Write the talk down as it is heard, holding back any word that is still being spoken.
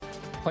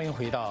欢迎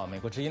回到美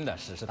国之音的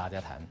时事大家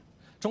谈。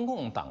中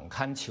共党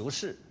刊求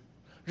是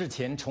日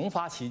前重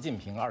发习近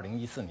平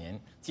2014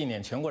年纪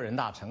念全国人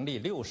大成立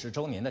60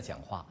周年的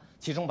讲话，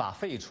其中把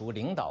废除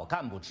领导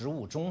干部职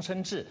务终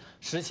身制、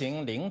实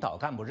行领导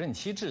干部任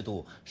期制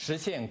度、实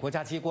现国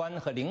家机关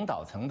和领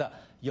导层的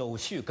有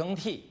序更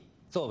替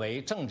作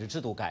为政治制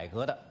度改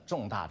革的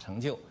重大成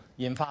就，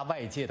引发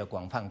外界的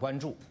广泛关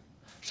注。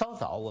稍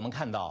早，我们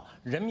看到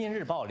《人民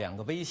日报》2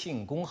个微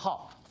信公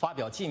号发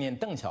表纪念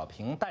邓小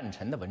平诞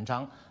辰的文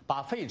章，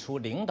把废除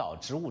领导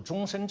职务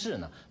终身制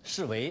呢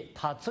视为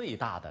他最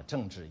大的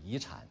政治遗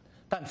产，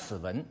但此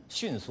文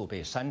迅速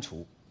被删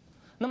除。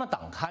那么，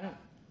党刊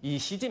以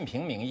习近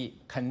平名义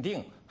肯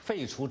定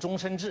废除终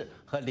身制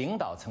和领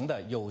导层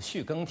的有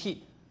序更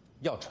替，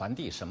要传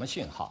递什么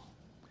讯号？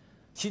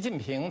习近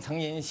平曾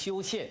因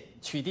修宪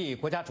取缔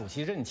国家主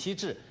席任期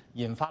制，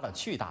引发了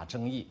巨大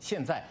争议。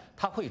现在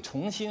他会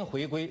重新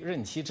回归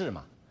任期制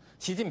吗？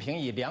习近平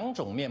以2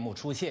种面目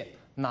出现，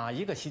哪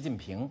一个习近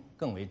平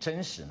更为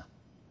真实呢？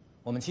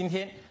我们今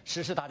天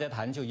时事大家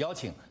谈就邀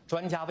请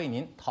专家为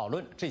您讨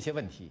论这些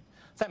问题。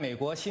在美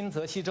国新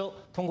泽西州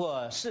通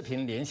过视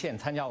频连线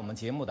参加我们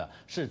节目的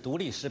是独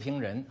立时评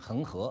人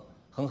恒河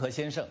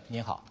先生，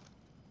您好。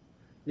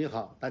你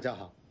好，大家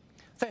好。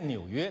在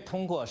纽约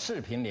通过视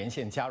频连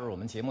线加入我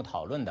们节目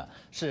讨论的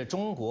是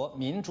中国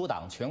民主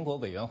党全国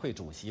委员会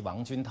主席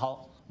王军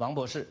涛，王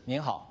博士您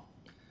好。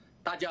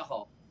大家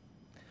好。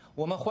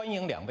我们欢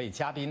迎2位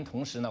嘉宾，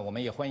同时呢，我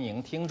们也欢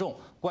迎听众、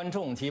观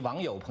众及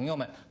网友朋友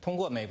们通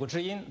过美国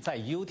之音在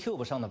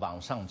YouTube 上的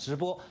网上直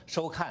播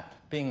收看，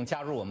并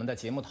加入我们的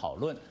节目讨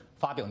论，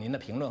发表您的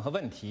评论和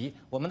问题。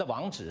我们的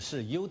网址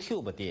是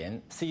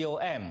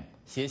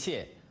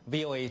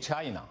youtube.com/VOA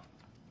China。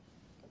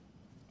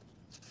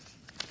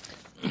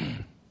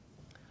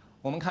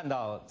我们看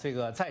到这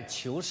个在《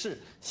求是》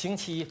星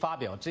期一发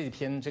表的这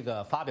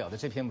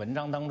篇文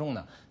章当中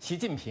呢，习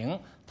近平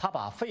他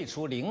把废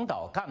除领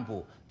导干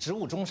部职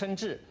务终身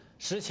制、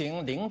实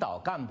行领导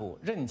干部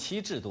任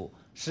期制度、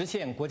实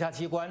现国家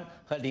机关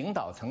和领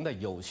导层的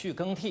有序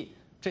更替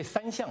这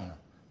3项呢，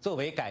作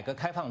为改革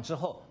开放之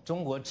后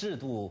中国政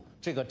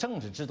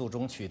治制度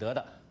中取得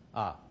的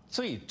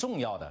最重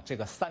要的这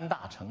个3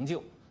大成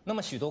就。那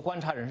么许多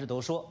观察人士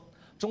都说，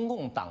中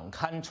共党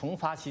刊重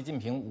发习近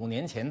平5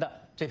年前的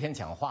这篇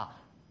讲话，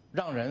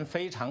让人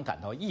非常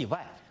感到意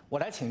外。我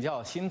来请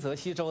教新泽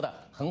西州的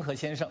恒河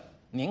先生，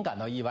您感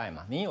到意外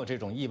吗？您有这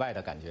种意外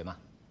的感觉吗？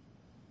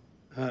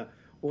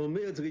我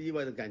没有这个意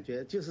外的感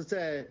觉，就是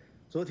在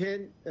昨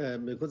天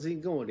美国之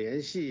音跟我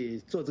联系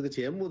做这个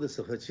节目的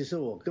时候，其实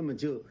我根本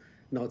就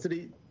脑子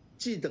里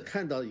记得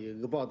看到有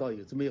一个报道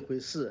有这么一回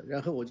事，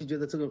然后我就觉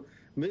得这个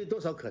没有多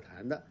少可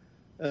谈的，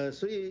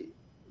所以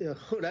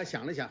后来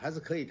想了想，还是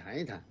可以谈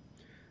一谈。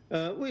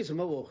为什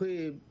么我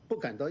会不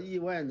感到意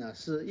外呢？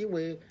是因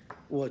为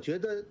我觉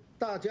得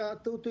大家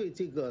都对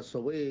这个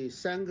所谓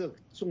3个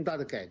重大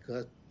的改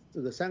革，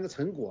这个3个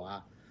成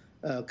果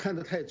看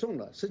得太重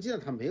了。实际上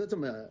它没有这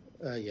么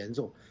严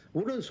重。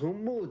无论从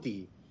目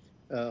的，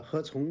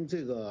和从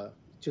这个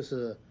就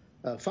是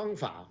方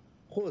法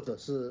或者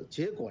是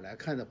结果来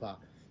看的话，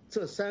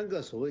这3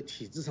个所谓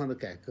体制上的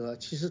改革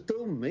其实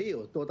都没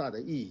有多大的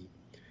意义。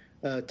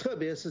特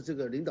别是这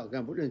个领导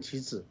干部任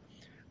期制。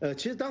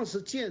其实当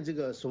时建这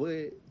个所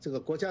谓这个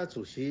国家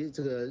主席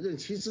这个任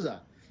期制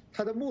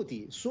它的目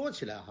的说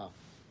起来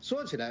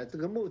这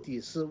个目的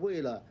是为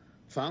了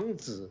防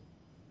止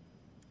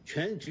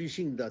全局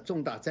性的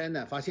重大灾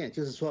难发现，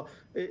就是说，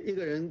一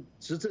个人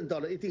执政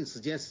到了一定时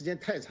间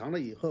太长了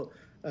以后，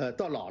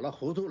到老了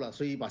糊涂了，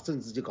所以把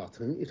政治就搞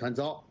成一团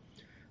糟。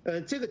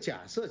这个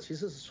假设其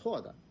实是错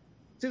的。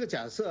这个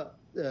假设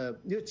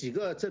有几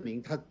个证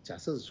明他假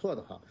设是错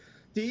的哈。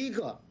第一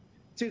个，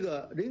这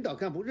个领导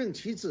干部任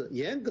期制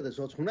严格的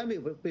说从来没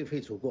有被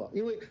废除过，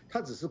因为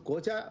它只是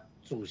国家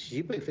主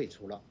席被废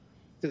除了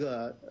这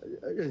个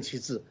任期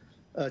制，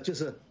就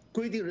是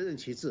规定了任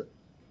期制。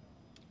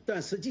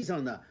但实际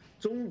上呢，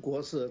中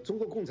国是中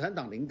国共产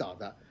党领导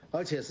的，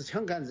而且是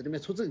枪杆子里面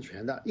出政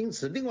权的，因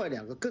此另外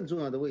2个更重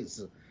要的位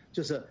置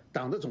就是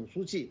党的总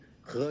书记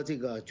和这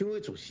个军委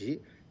主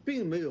席，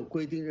并没有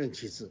规定任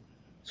期制，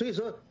所以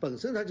说本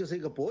身它就是一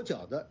个跛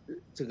脚的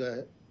这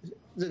个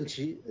任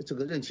期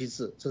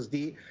制，这是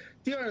第一。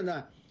第二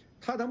呢，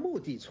它的目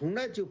的从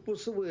来就不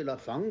是为了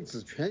防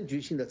止全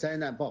局性的灾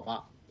难爆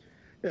发。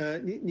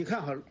你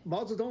看好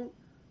毛泽东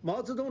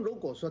如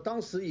果说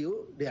当时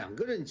有2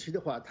个任期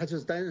的话，他就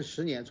是担任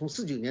10年，从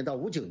49年到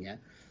59年，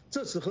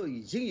这时候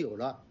已经有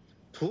了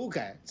土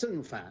改、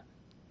正反、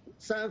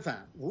3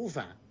反、5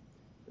反，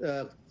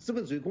资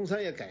本主义工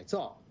商业改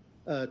造，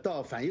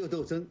到反右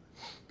斗争、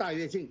大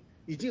跃进，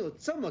已经有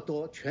这么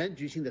多全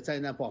局性的灾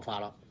难爆发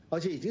了。而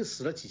且已经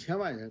死了几千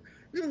万人，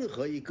在任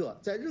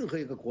何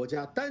一个国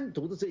家单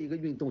独的这一个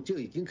运动就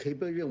已经可以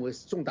被认为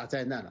是重大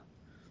灾难了。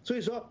所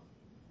以说，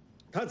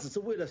它只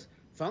是为了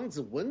防止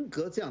文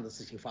革这样的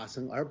事情发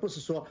生，而不是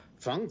说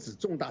防止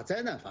重大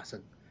灾难发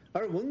生。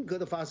而文革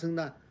的发生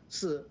呢，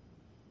是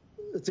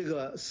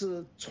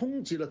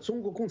冲击了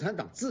中国共产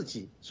党自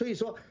己，所以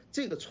说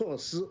这个措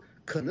施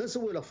可能是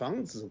为了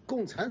防止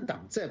共产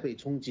党再被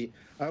冲击，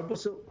而不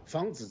是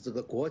防止这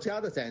个国家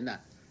的灾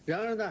难。然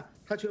而呢，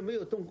他却没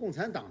有动共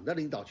产党的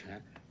领导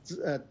权，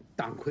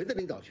党魁的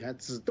领导权，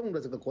只动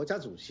了这个国家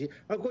主席，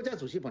而国家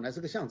主席本来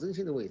是个象征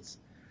性的位置，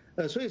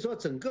所以说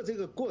整个这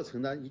个过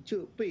程呢，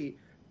就被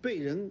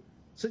人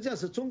实际上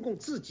是中共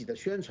自己的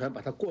宣传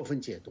把它过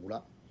分解读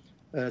了。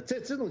在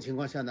这种情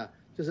况下呢，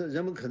就是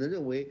人们可能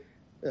认为，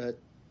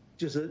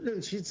就是任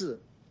期制，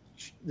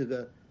那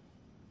个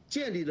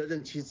建立了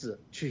任期制，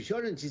取消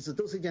任期制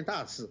都是一件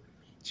大事。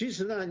其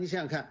实呢，你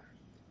想想看，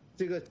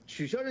这个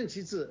取消任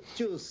期制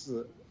就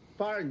是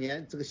82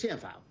年这个宪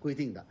法规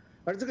定的，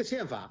而这个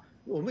宪法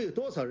我们有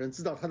多少人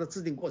知道它的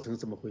制定过程是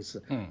怎么回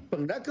事？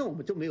本来跟我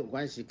们就没有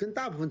关系，跟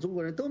大部分中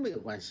国人都没有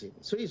关系，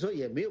所以说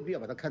也没有必要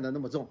把它看得那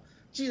么重。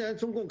既然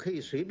中共可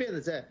以随便的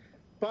在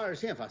82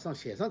宪法上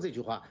写上这句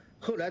话，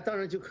后来当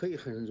然就可以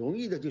很容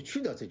易的就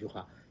去掉这句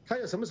话。他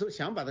要什么时候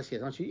想把它写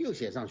上去，又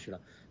写上去了，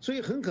所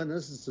以很可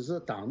能是只是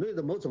党内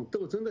的某种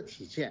斗争的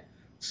体现，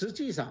实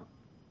际上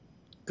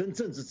跟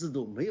政治制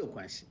度没有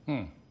关系。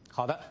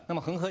好的。那么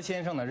恒河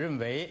先生呢认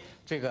为，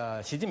这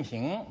个习近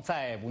平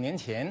在5年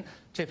前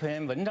这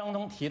篇文章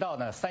中提到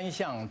的3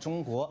项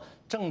中国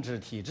政治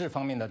体制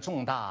方面的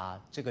重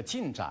大这个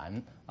进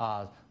展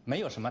啊，没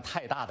有什么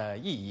太大的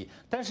意义。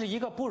但是一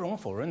个不容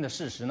否认的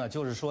事实呢，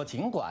就是说，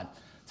尽管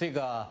这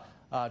个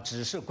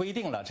只是规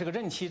定了这个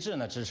任期制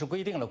呢，只是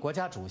规定了国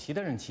家主席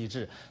的任期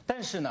制，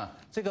但是呢，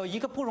这个一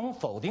个不容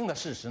否定的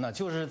事实呢，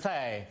就是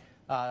在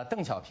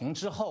邓小平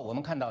之后，我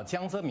们看到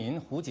江泽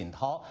民、胡锦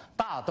涛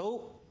大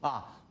都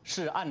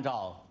是按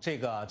照这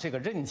个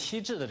任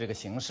期制的这个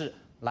形式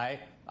来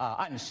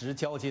按时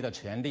交接的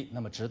权利。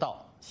那么直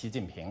到习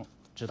近平，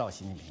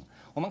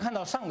我们看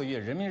到上个月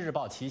人民日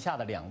报旗下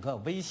的2个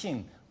微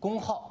信公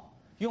号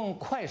用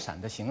快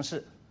闪的形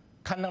式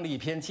刊登了一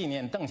篇纪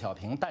念邓小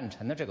平诞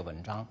辰的这个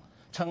文章，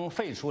称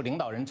废除领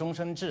导人终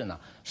身制呢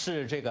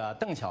是这个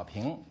邓小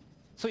平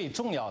最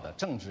重要的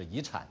政治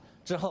遗产。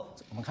之后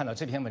我们看到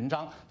这篇文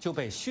章就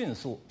被迅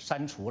速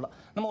删除了。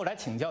那么我来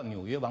请教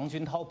纽约王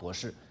军涛博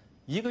士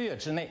，1个月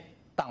之内，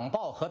党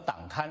报和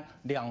党刊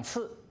2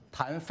次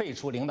谈废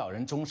除领导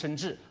人终身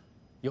制，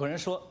有人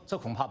说这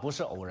恐怕不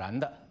是偶然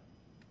的，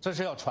这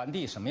是要传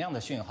递什么样的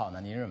讯号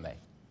呢？您认为？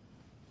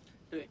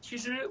对，其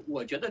实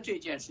我觉得这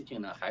件事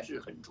情呢还是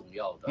很重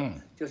要的。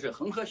就是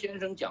恒河先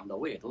生讲的，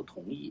我也都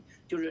同意。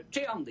就是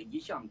这样的一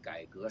项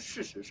改革，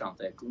事实上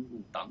在中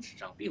共党史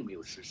上并没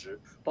有实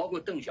施。包括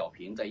邓小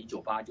平在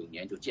1989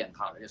年就践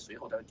踏了，随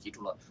后他提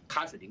出了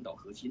他是领导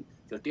核心，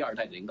就是第2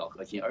代的领导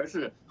核心，而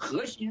是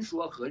核心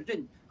说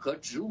和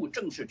职务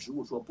正式职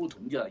务说不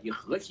同的，以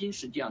核心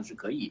实际上是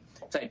可以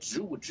在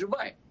职务之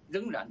外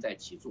仍然在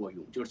起作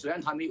用，就是虽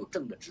然他没有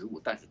正的职务，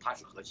但是他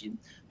是核心。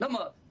那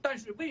么，但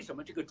是为什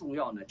么这个重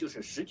要呢？就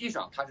是实际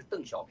上它是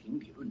邓小平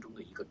理论中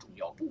的一个重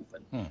要部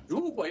分。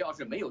如果要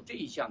是没有这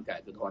一项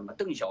改革的话，那么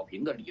邓小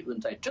平的理论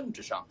在政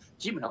治上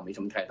基本上没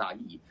什么太大意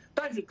义。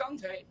但是刚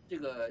才这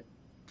个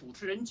主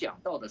持人讲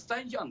到的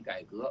3项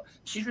改革，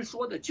其实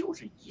说的就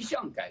是1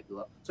项改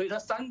革，所以它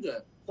3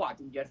个话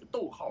中间是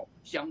逗号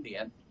相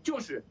连，就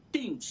是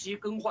定期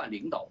更换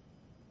领导。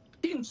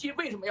定期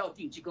为什么要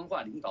定期更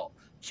换领导？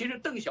其实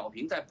邓小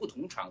平在不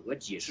同场合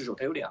解释的时候，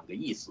他有2个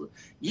意思。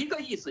一个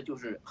意思就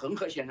是恒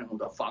河先生说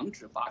的防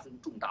止发生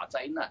重大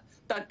灾难，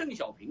但邓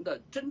小平的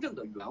真正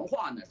的原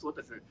话呢，说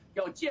的是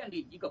要建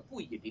立一个不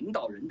以领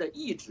导人的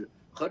意志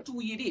和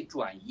注意力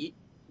转移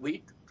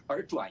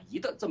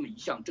的这么一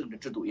项政治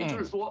制度。也就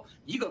是说，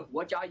一个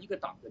国家一个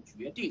党的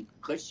决定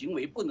和行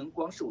为不能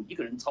光受一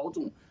个人操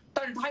纵。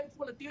但是他还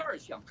说了第2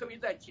项，特别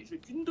在解释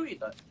军队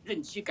的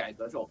任期改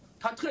革的时候，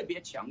他特别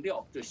强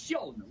调这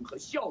效能和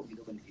效率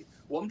的问题。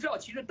我们知道，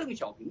其实邓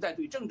小平在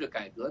对政治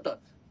改革的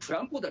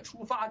全部的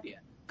出发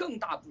点，更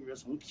大部分是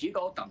从提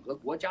高党和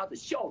国家的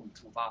效率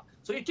出发，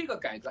所以这个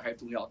改革还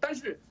重要。但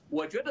是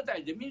我觉得在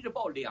人民日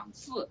报2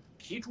次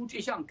提出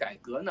这项改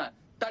革呢，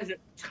但是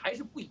还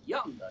是不一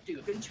样的，这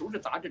个跟求是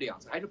杂志2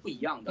次还是不一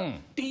样的。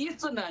第1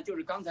次呢，就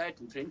是刚才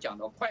主持人讲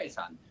到快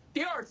闪。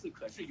第2次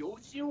可是由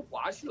新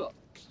华社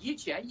提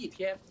前1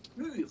天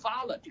预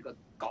发了这个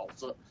稿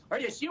子，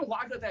而且新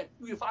华社在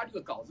预发这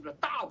个稿子的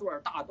大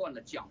段的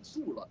讲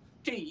述了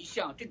这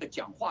个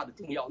讲话的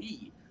重要意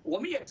义。我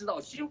们也知道，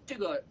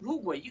如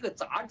果一个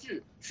杂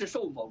志是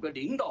受某个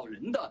领导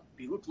人的，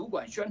比如主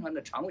管宣传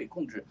的常委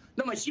控制，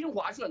那么新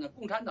华社呢，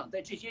共产党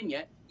在这些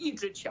年一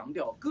直强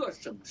调各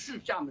省市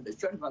下面的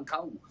宣传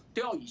刊物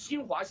都要以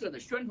新华社的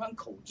宣传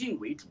口径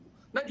为主。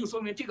那就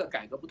说明这个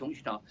改革不同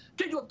寻常，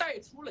这就带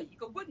出了一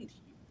个问题。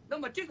那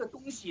么这个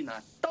东西呢，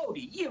到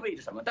底意味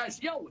着什么？但实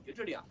际上我觉得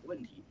这2个问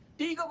题。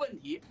第一个问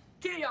题，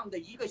这样的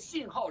一个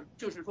信号，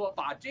就是说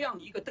把这样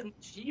一个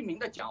习近平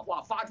的讲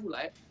话发出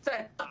来，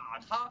再打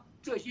他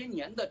这些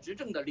年的执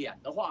政的脸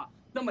的话，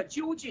那么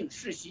究竟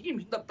是习近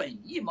平的本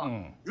意吗？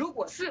如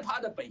果是他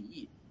的本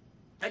意，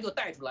他就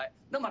带出来。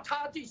那么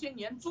他这些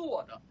年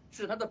做的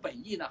是他的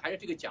本意呢，还是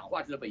这个讲话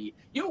是他的本意？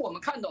因为我们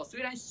看到，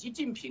虽然习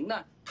近平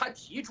呢，他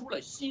提出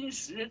了新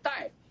时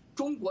代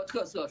中国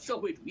特色社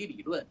会主义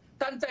理论，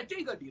但是在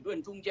这个理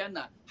论中间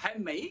呢，还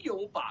没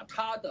有把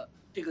他的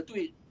这个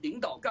对领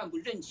导干部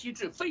任期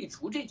制废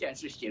除这件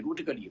事写入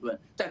这个理论，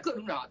在各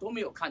种场合都没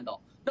有看到。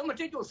那么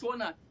这就说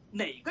呢，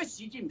哪个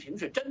习近平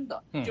是真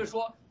的？就是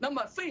说，那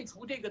么废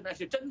除这个呢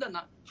是真的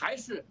呢，还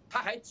是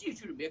他还继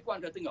续没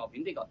贯彻邓小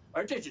平这个？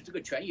而这只是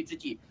个权宜之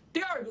计。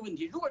第二个问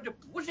题，如果这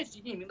不是习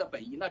近平的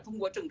本意，那中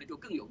国政治就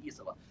更有意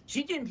思了。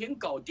习近平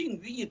搞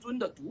定于一尊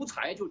的独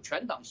裁，就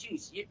全党信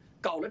息，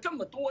搞了这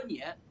么多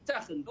年，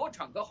在很多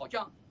场合好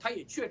像他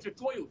也确实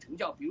卓有成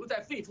效，比如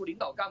在废除领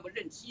导干部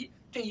任期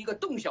这一个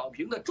邓小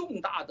平的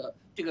重大的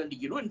这个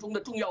理论中的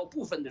重要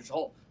部分的时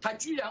候，他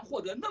居然获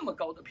得那么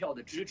高的票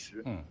的支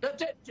持。那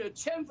这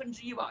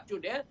1/1000吧，就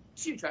连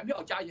弃权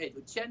票加起来也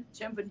就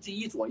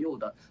1/1000左右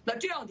的。那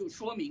这样就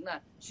说明呢，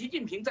习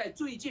近平在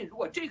最近，如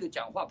果这个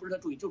讲话不是他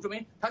注意，就说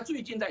明他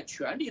最近在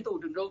权力斗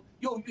争中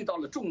又遇到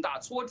了重大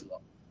挫折。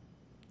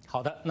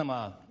好的，那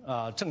么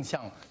正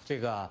像这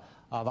个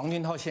王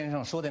军涛先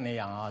生说的那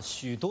样啊，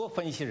许多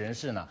分析人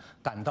士呢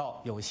感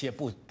到有些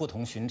不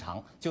同寻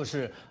常，就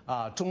是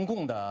中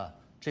共的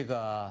这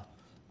个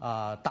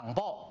党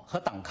报和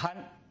党刊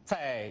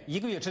在1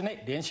个月之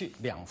内连续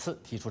2次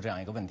提出这样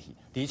一个问题，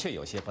的确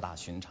有些不大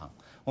寻常。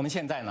我们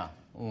现在呢，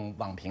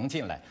网评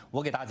进来，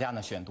我给大家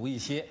呢选读一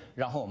些，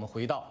然后我们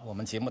回到我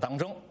们节目当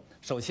中。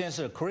首先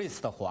是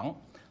Chris 的黄。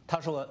他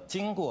说，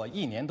经过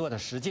1年多的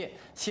实践，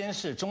先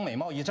是中美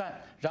贸易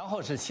战，然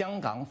后是香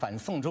港反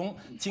送中，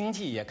经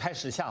济也开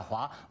始下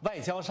滑，外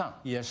交上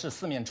也是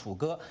4面楚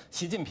歌。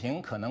习近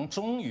平可能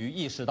终于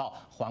意识到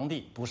皇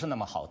帝不是那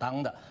么好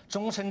当的，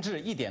终身制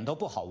一点都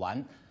不好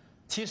玩。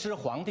其实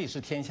皇帝是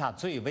天下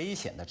最危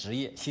险的职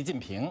业，习近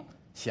平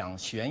想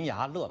悬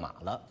崖勒马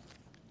了。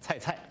蔡，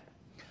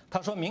他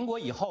说，民国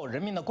以后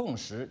人民的共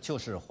识就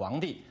是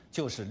皇帝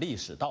就是历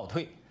史倒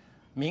退。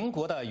民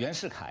国的袁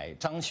世凯、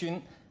张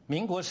勋。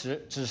民国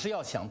时只是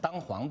要想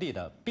当皇帝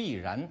的必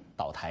然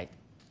倒台。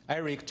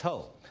Eric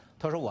Cho，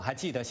 他说我还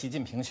记得习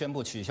近平宣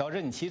布取消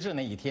任期制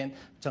那一天，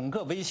整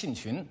个微信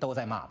群都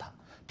在骂他。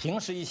平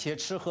时一些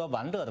吃喝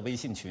玩乐的微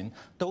信群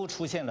都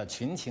出现了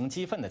群情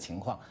激愤的情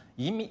况，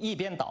一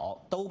边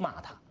倒都骂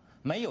他，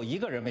没有一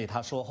个人为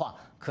他说话，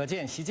可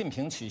见习近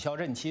平取消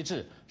任期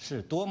制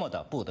是多么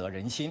的不得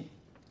人心。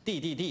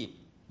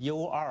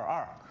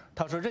DDDU22，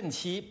 他说任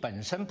期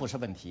本身不是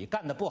问题，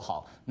干得不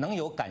好能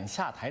有赶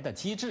下台的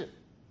机制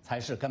才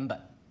是根本。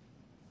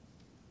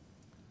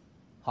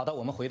好的，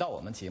我们回到我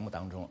们节目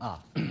当中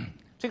啊，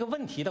这个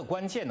问题的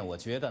关键呢，我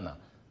觉得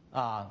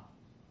呢，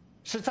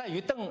是在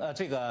于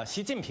这个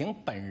习近平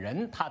本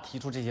人他提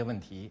出这些问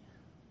题，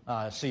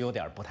是有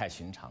点不太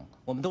寻常。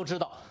我们都知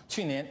道，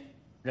去年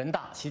人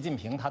大习近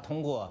平他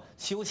通过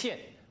修宪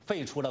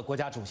废除了国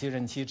家主席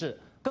任期制，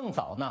更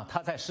早呢，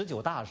他在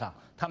19大上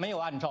他没有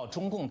按照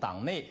中共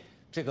党内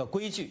这个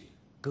规矩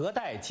隔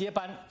代接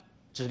班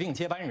指定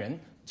接班人。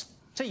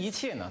这一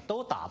切呢，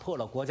都打破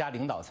了国家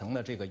领导层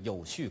的这个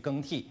有序更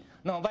替。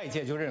那么外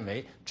界就认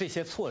为这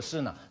些措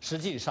施呢，实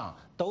际上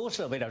都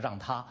是为了让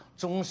他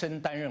终身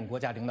担任国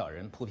家领导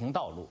人铺平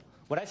道路。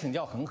我来请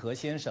教恒河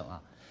先生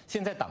啊，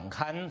现在党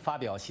刊发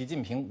表习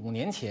近平5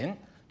年前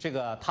这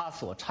个他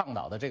所倡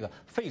导的这个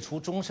废除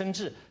终身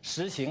制、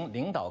实行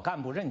领导干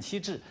部任期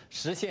制、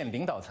实现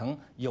领导层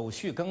有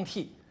序更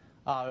替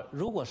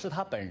如果是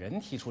他本人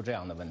提出这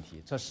样的问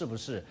题，这是不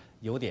是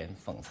有点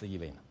讽刺意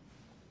味呢？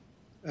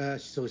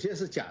首先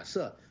是假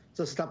设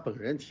这是他本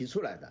人提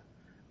出来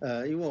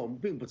的，因为我们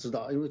并不知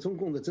道，因为中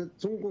共的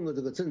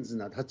这个政治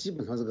呢，它基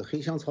本上是个黑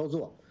箱操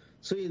作，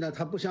所以呢，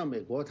它不像美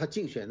国，它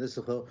竞选的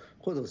时候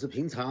或者是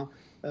平常，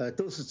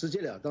都是直截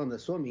了当的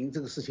说明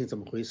这个事情怎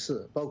么回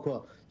事，包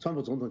括川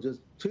普总统就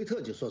推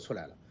特就说出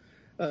来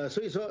了，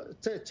所以说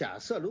在假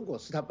设如果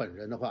是他本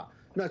人的话，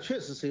那确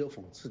实是有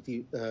讽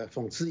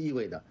刺意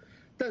味的，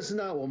但是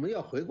呢，我们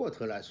要回过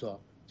头来说，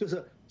就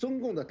是中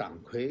共的党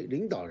魁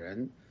领导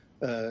人，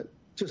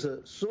就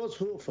是说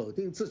出否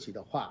定自己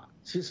的话，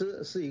其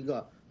实是一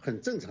个很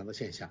正常的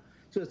现象，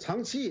就是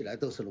长期以来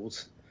都是如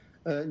此。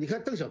你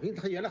看邓小平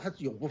他原来还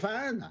永不翻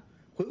案呢，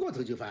回过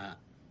头就翻案，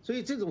所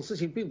以这种事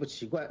情并不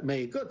奇怪，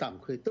每个党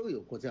魁都有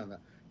过这样的，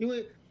因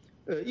为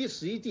一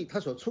时一地他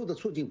所处的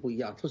处境不一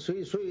样，所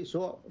以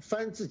说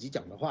翻自己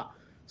讲的话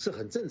是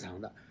很正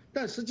常的。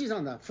但实际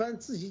上呢，翻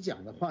自己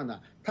讲的话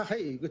呢，它还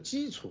有一个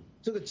基础，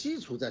这个基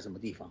础在什么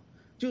地方？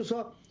就是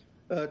说，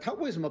他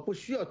为什么不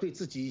需要对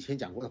自己以前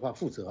讲过的话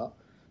负责？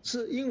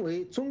是因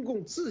为中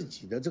共自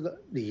己的这个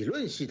理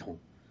论系统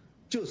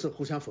就是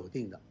互相否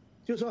定的，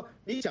就是说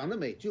你讲的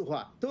每句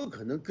话都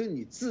可能跟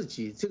你自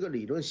己这个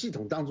理论系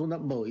统当中的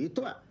某一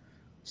段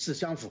是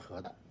相符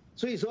合的。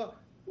所以说，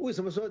为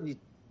什么说你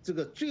这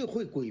个最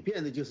会诡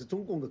辩的就是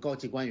中共的高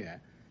级官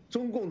员，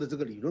中共的这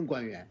个理论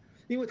官员，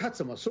因为他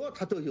怎么说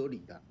他都有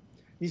理的。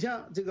你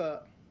像这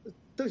个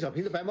邓小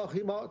平的白猫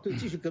黑猫对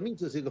继续革命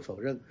这是一个否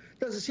认，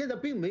但是现在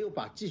并没有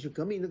把继续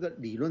革命那个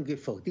理论给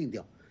否定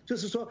掉。就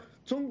是说，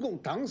中共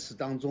党史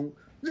当中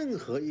任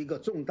何一个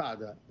重大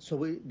的所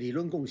谓理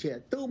论贡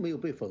献都没有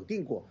被否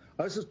定过，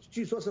而是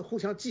据说是互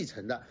相继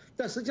承的，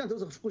但实际上都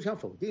是互相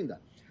否定的。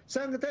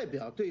3个代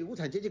表对无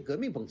产阶级革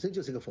命本身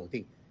就是一个否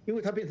定，因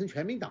为它变成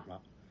全民党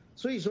了。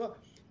所以说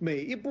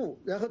每一步，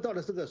然后到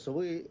了这个所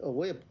谓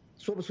我也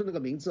说不出那个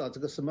名字啊，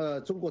这个什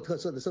么中国特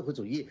色的社会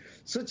主义，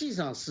实际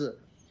上是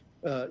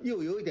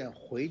又有一点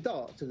回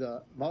到这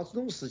个毛泽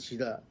东时期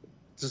的，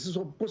只是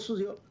说不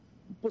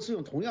是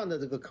用同样的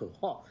这个口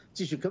号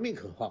继续革命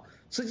口号，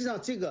实际上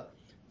这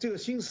个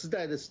新时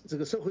代的这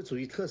个社会主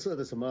义特色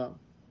的什么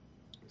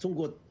中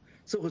国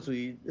社会主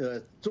义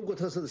中国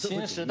特色的社会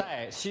主义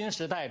新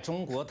时代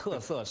中国特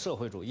色社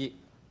会主义，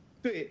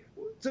对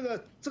这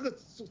个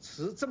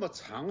词这么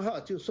长哈，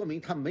就说明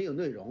它没有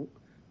内容，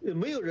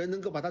没有人能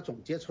够把它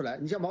总结出来。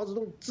你像毛泽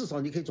东，至少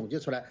你可以总结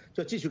出来，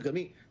叫继续革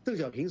命。邓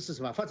小平是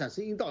什么？发展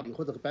是硬道理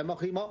或者白猫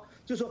黑猫，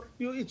就说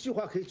有一句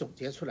话可以总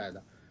结出来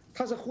的，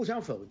它是互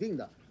相否定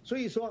的。所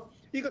以说，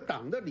一个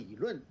党的理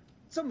论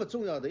这么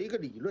重要的一个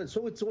理论，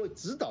作为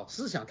指导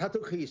思想，它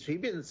都可以随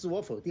便的自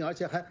我否定，而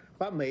且还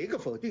把每一个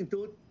否定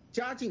都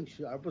加进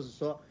去，而不是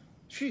说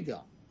去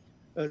掉。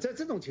在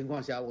这种情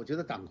况下，我觉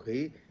得党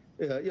魁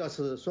要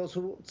是说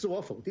出自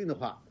我否定的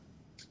话，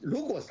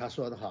如果是他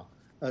说的哈，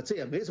这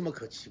也没什么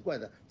可奇怪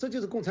的，这就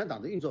是共产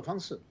党的运作方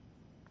式。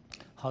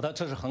好的，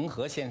这是恒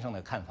河先生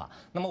的看法。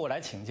那么我来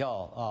请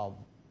教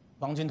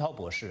王军涛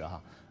博士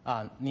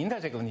您在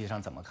这个问题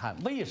上怎么看？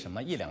为什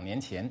么1-2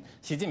年前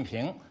习近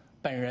平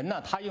本人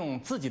呢，他用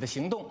自己的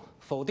行动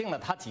否定了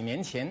他几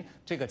年前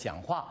这个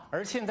讲话，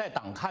而现在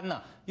党刊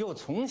呢又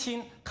重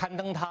新刊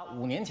登他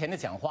5年前的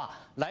讲话，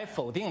来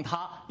否定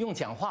他，用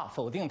讲话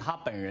否定他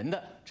本人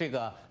的这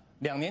个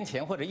2年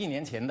前或者1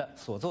年前的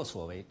所作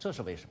所为，这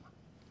是为什么？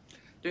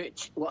对，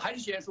我还是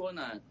先说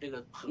呢，这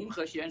个恒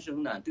河先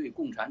生呢对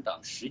共产党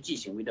实际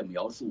行为的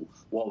描述，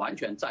我完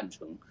全赞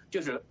成。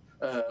就是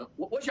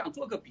我想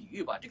做个比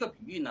喻吧，这个比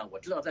喻呢，我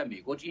知道在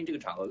美国之音这个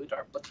场合有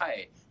点不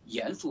太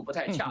严肃、不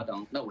太恰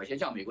当，那我先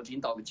向美国之音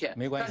道个歉。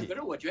没关系。但是可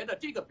是我觉得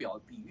这个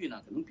比喻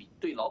呢，可能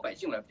对老百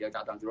姓来比较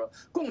恰当，就是说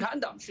共产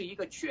党是一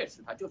个确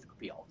实它就是个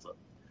婊子。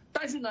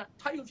但是呢，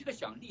他又是个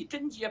想立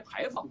贞节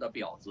牌坊的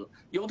婊子。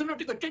有的时候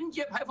这个贞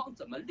节牌坊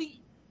怎么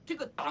立？这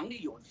个党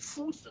里有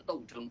殊死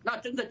斗争，那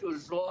真的就是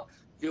说，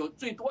有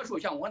最多数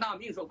像王大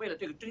明说，为了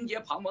这个贞节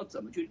牌坊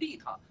怎么去立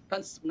它，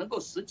但能够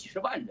死几十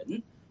万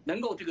人，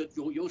能够这个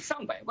有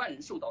上百万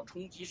人受到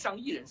冲击，上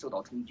亿人受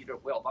到冲击，这是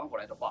胡耀邦过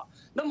来的话，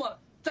那么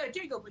在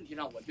这个问题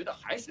上，我觉得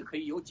还是可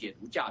以有解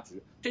读价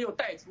值。这就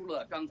带出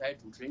了刚才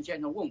主持人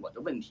先生问我的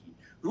问题：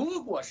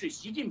如果是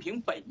习近平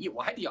本意，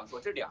我还得想说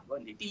这2个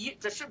问题。第一，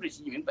这是不是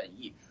习近平本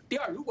意？第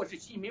二，如果是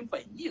习近平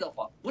本意的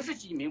话，不是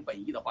习近平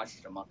本意的话是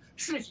什么？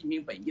是习近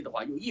平本意的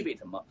话又意味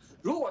什么？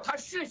如果他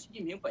是习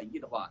近平本意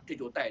的话，这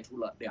就带出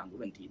了2个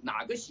问题：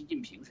哪个习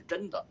近平是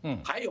真的？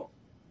还有。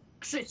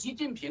是习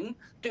近平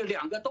这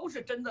2个都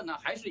是真的呢，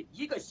还是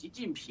一个习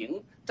近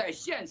平在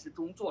现实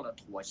中做了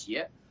妥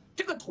协？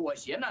这个妥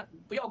协呢，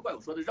不要怪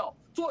我说的绕，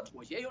做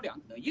妥协有2可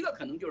能，一个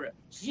可能就是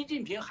习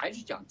近平还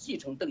是想继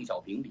承邓小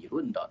平理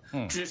论的，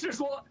只是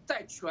说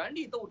在权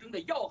力斗争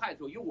的要害的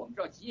时候，因为我们知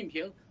道习近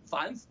平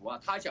反腐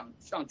他想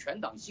让全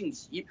党信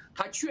习，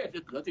他确实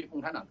得罪共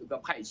产党各个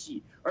派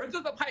系，而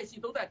各个派系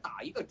都在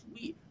打一个主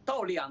意，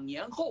到2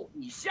年后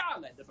你下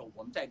来的时候，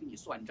我们再跟你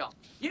算账。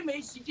因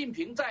为习近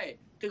平在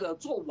这个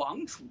做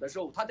王储的时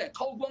候，他在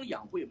韬光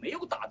养晦，没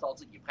有打造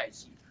自己派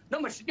系。那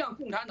么实际上，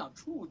共产党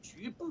处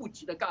局部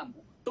级的干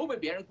部都被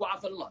别人瓜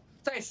分了，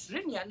在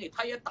10年内，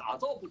他也打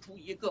造不出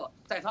一个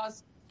在他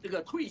这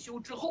个退休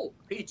之后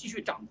可以继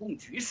续掌控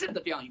局势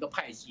的这样一个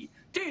派系。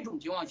这种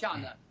情况下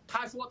呢，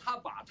他说他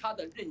把他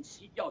的任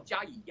期要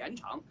加以延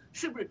长，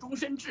是不是终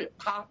身制？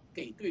他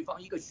给对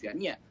方一个悬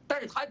念。但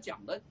是他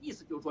讲的意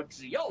思就是说，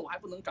只要我还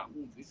不能掌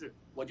控局势，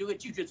我就会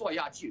继续做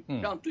下去，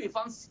让对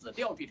方死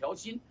掉这条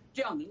心，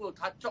这样能够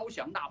他招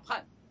降纳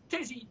叛。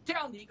这是这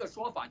样的一个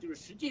说法，就是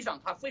实际上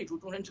他废除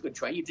终身这个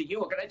权益制，因为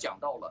我刚才讲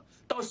到了，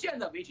到现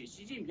在为止，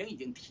习近平已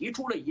经提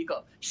出了一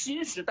个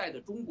新时代的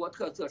中国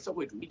特色社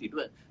会主义理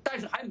论，但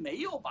是还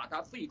没有把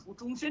它废除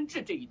终身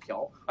制这一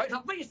条。而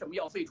他为什么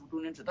要废除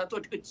终身制？他做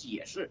这个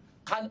解释，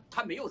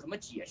他没有什么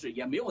解释，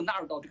也没有纳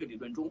入到这个理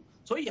论中，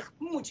所以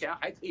目前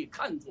还可以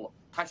看作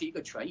它是一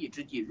个权宜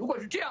之计。如果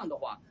是这样的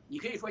话，你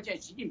可以说现在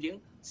习近平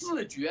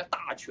自觉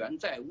大权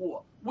在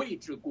握，位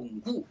置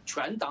巩固，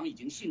全党已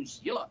经信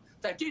习了。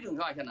在这种情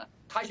况下呢，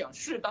他想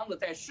适当的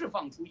再释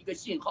放出一个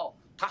信号，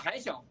他还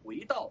想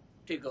回到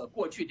这个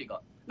过去这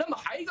个。那么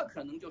还有一个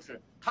可能就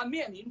是他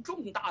面临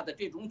重大的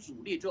这种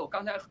阻力之后，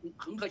刚才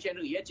恒河先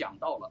生也讲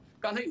到了，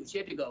刚才有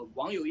些这个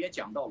网友也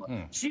讲到了，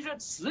其实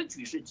此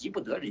举是极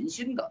不得人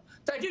心的。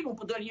在这种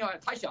不得人心下，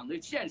他想的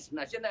现实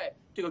呢，现在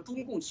这个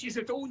中共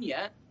70周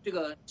年这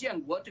个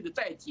建国这个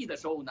在即的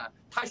时候呢，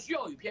他需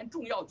要有一篇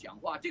重要讲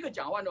话。这个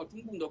讲话按照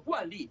中共的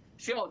惯例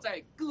是要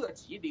在各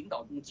级领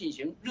导中进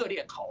行热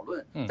烈讨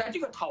论，在这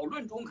个讨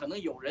论中，可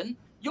能有人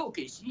又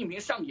给习近平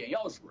上眼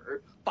药水，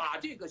把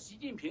这个习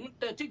近平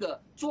的这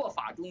个做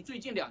法中最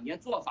近2年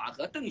做法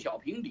和邓小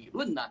平理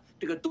论呢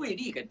这个对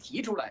立给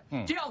提出来。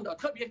这样的，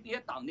特别是这些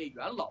党内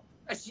元老，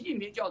那习近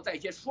平就要在一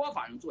些说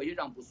法上做一些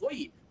让步。所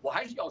以我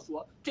还是要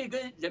说，这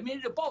跟人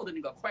民日报的那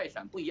个快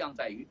闪不一样，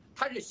在于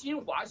它是新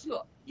华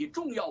社以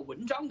重要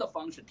文章的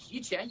方式提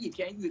前一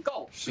天预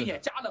告，并且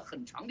加了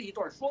很长的一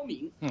段说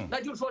明。那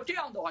就是说这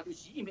样的话，就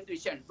习近平对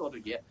现实做对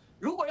决。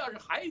如果要是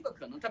还有一个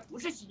可能，它不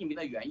是习近平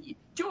的原意，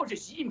就是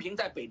习近平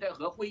在北戴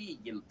河会议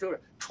就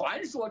是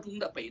传说中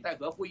的北戴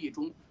河会议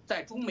中，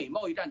在中美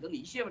贸易战等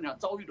一些问题上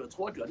遭遇了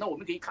挫折。那我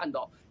们可以看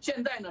到，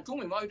现在呢，中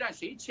美贸易战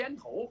谁牵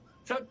头？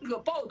说这个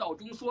报道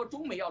中说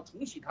中美要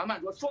重启谈判，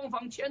说双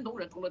方牵头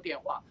人通了电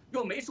话，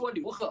又没说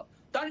刘鹤。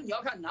当然你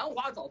要看南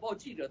华早报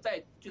记者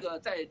在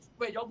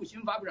外交部新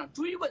闻发布上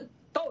追问，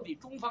到底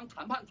中方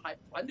谈判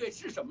团队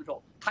是什么时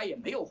候，他也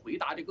没有回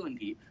答这个问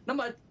题。那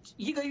么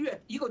一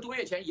个多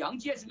月前，杨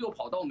洁篪又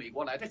跑到美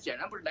国来，他显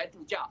然不是来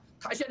度假，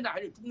他现在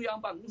还是中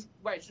央办公室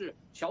外事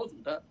小组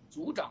的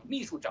组长、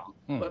秘书长。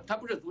他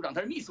不是组长，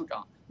他是秘书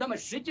长。那么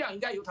实际上应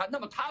该由他。那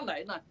么他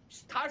来呢？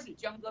他是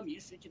江泽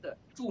民时期的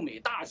驻美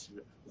大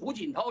使，胡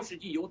锦涛时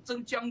期由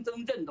江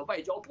增任的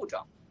外交部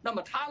长。那么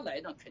他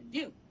来呢，肯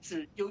定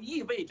是就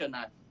意味着呢，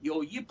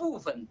有一部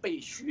分被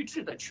虚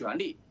置的权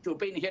利，就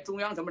被那些中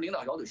央什么领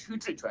导小组虚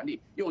置权利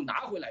又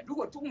拿回来。如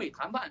果中美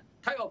谈判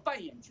他要扮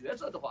演角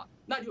色的话，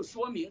那就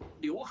说明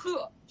刘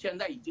鹤现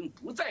在已经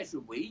不再是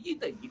唯一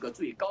的一个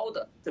最高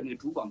的这么一个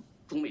主管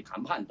中美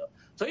谈判的。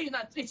所以呢，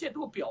这些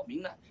都表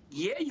明呢，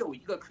也有一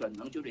个可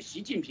能，就是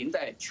习近平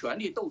在权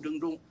力斗争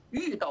中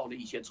遇到了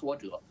一些挫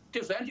折。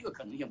虽然这个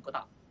可能性不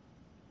大。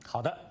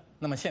好的。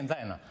那么现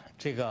在呢，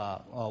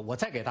我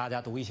再给大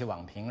家读一些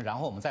网评，然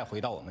后我们再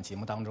回到我们节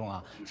目当中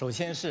啊。首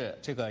先是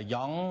这个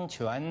杨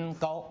全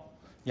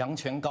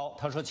高，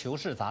他说《求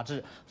是》杂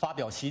志发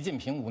表习近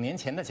平5年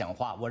前的讲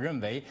话，我认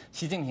为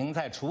习近平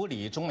在处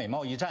理中美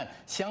贸易战、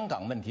香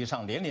港问题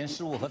上连连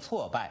失误和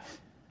挫败，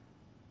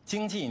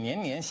经济年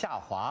年下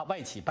滑，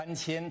外企搬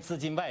迁、资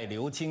金外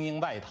流、精英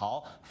外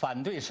逃，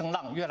反对声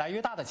浪越来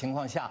越大的情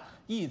况下，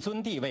一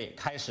尊地位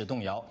开始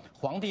动摇，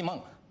皇帝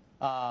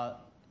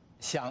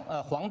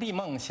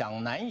梦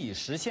想难以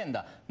实现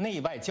的内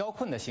外交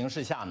困的形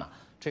势下呢，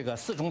这个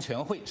4中全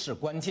会是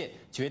关键，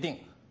决定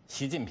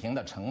习近平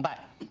的成败。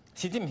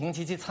习近平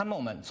及其参谋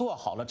们做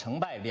好了成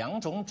败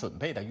2种准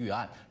备的预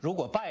案，如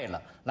果败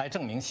了，来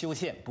证明修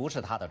宪不是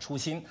他的初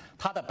心，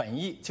他的本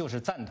意就是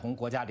赞同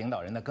国家领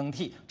导人的更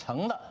替，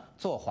成了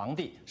做皇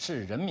帝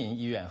是人民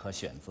意愿和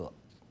选择。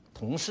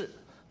同事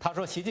他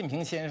说，习近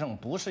平先生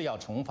不是要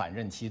重返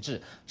任期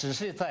制，只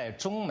是在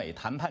中美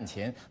谈判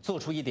前做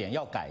出一点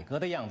要改革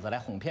的样子来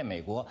哄骗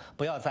美国，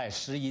不要在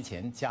11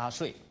前加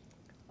税。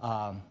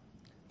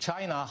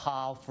China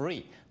How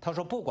Free， 他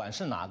说，不管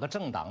是哪个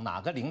政党、哪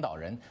个领导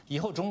人，以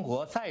后中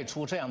国再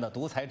出这样的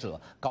独裁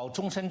者搞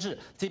终身制，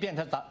即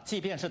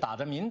便是打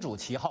着民主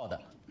旗号的，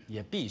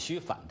也必须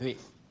反对。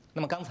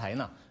那么刚才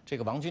呢，这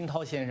个王军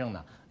涛先生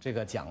呢，这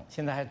个讲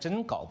现在还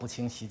真搞不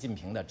清习近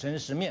平的真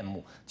实面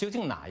目，究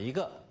竟哪一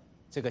个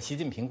这个习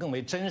近平更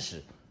为真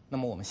实？那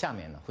么我们下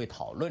面呢会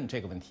讨论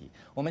这个问题。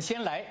我们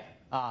先来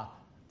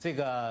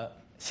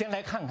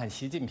看看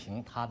习近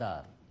平他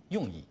的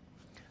用意。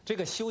这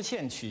个修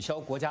宪取消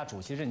国家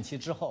主席任期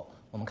之后，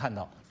我们看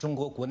到中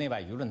国国内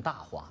外舆论大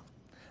哗。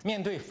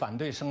面对反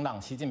对声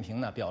浪，习近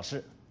平呢表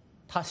示，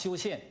他修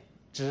宪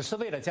只是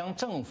为了将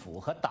政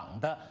府和党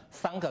的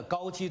3个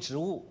高级职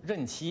务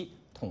任期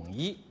统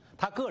一，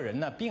他个人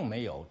呢并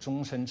没有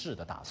终身制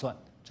的打算。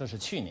这是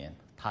去年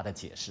他的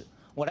解释。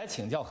我来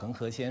请教恒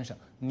河先生，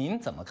您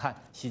怎么看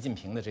习近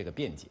平的这个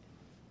辩解？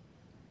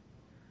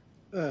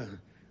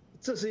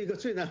这是一个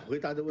最难回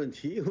答的问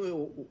题，因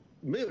为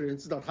没有人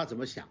知道他怎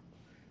么想。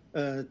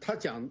他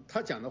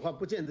讲的话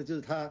不见得就是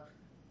他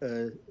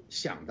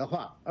想的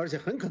话，而且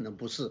很可能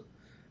不是。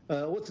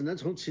我只能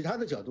从其他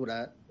的角度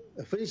来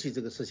分析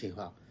这个事情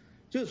哈。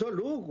就是说，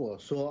如果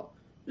说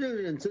认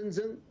认真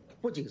真，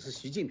不仅是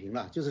习近平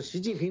了，就是习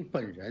近平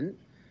本人，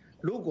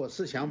如果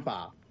是想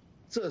把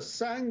这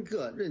3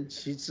个任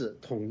期制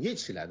统一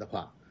起来的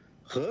话，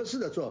合适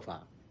的做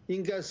法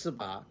应该是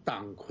把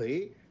党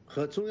魁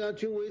和中央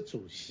军委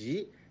主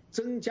席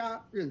增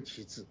加任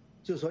期制，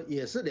就是说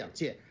也是2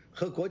届，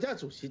和国家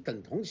主席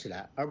等同起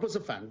来，而不是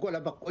反过来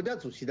把国家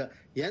主席的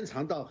延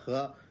长到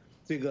和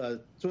这个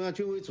中央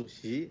军委主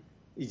席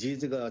以及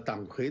这个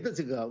党魁的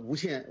这个无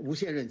限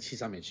任期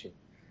上面去。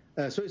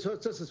所以说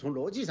这是从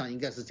逻辑上应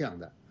该是这样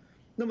的。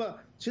那么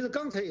其实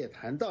刚才也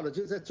谈到了，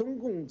就是在中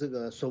共这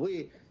个所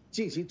谓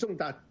进行重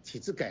大体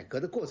制改革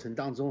的过程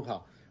当中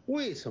哈，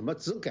为什么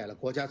只改了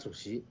国家主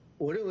席？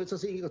我认为这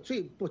是一个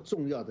最不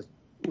重要的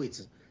位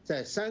置，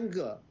在3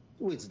个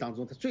位置当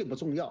中它最不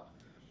重要。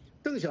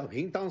邓小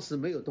平当时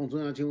没有动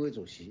中央军委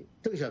主席，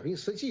邓小平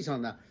实际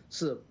上呢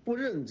是不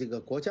任这个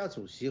国家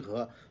主席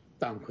和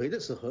党魁的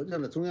时候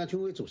任了中央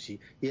军委主席，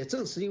也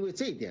正是因为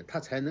这一点，他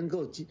才能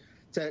够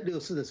在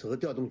6·4的时候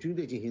调动军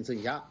队进行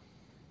镇压。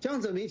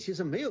江泽民其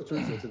实没有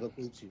遵守这个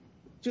规矩，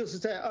就是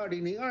在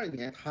2002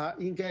年他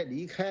应该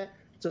离开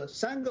这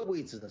3个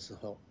位置的时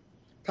候，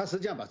他实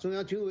际上把中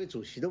央军委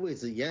主席的位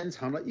置延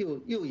长了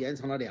又延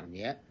长了2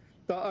年，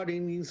到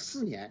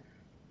2004年。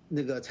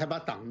才把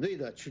党内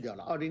的去掉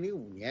了。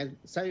2005年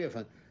3月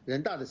份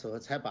人大的时候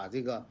才把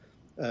这个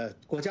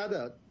国家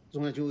的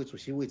中央军委主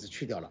席位置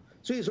去掉了。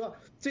所以说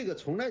这个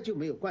从来就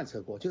没有贯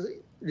彻过，就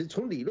是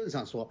从理论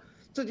上说，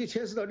这就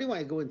牵涉到另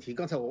外一个问题，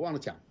刚才我忘了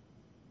讲，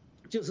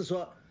就是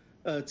说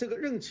这个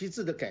任期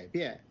制的改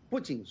变，不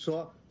仅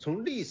说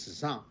从历史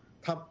上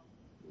它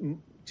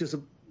就是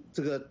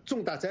这个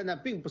重大灾难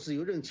并不是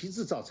由任期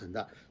制造成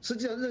的，实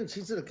际上任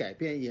期制的改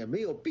变也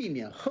没有避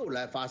免后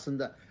来发生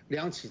的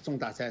2起重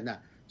大灾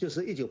难，就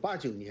是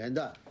1989年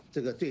的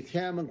这个对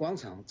天安门广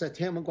场，在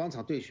天安门广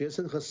场对学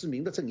生和市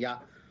民的镇压、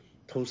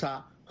屠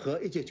杀，和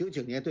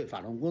1999年对法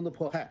轮功的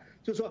迫害。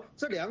就是说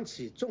这2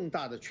起重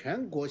大的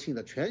全国性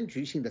的全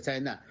局性的灾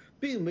难，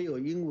并没有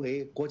因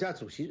为国家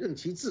主席任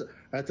期制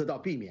而得到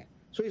避免。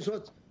所以说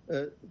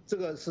这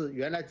个是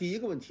原来第一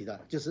个问题的，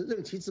就是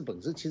任期制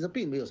本身其实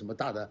并没有什么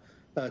大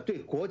的对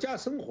国家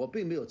生活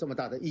并没有这么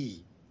大的意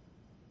义。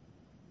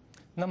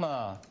那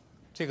么，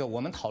这个我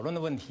们讨论的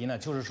问题呢，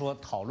就是说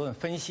讨论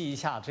分析一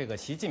下这个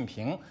习近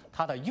平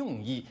他的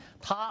用意，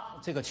他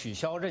这个取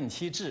消任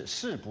期制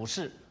是不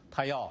是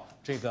他要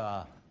这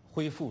个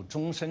恢复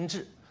终身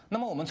制？那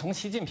么我们从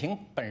习近平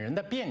本人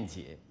的辩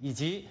解以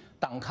及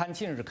党刊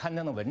近日刊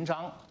登的文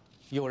章，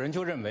有人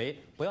就认为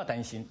不要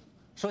担心，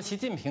说习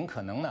近平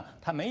可能呢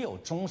他没有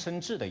终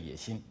身制的野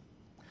心，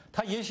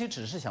他也许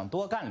只是想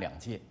多干2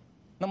届。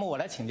那么我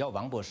来请教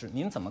王博士，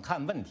您怎么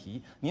看问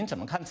题？您怎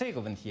么看这个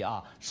问题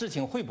啊？事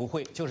情会不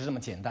会就是这么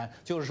简单？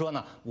就是说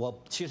呢，我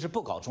其实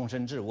不搞终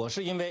身制，我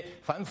是因为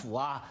反腐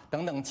啊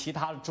等等其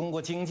他中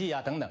国经济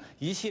啊等等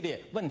一系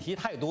列问题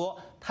太多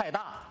太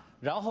大，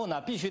然后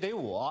呢必须得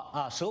我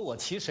舍我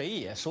其谁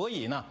也，所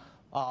以呢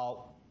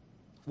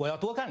我要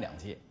多干2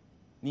届。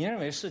您认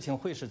为事情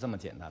会是这么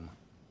简单吗？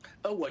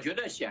我觉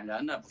得显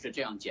然呢不是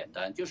这样简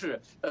单，就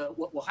是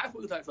我还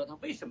回过头来说他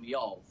为什么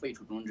要废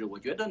除终身制？我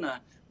觉得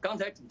呢，刚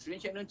才主持人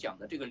先生讲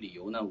的这个理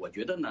由呢，我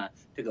觉得呢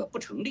这个不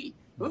成立。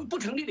不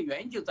成立的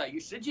原因就在于，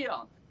实际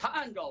上他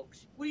按照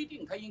规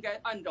定，他应该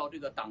按照这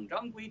个党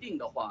章规定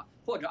的话，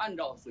或者按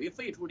照属于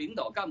废除领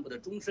导干部的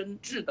终身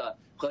制的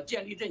和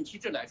建立任期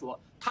制来说，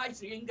他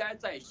是应该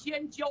在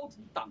先交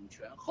出党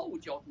权，后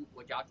交出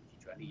国家主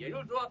席权力。也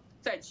就是说，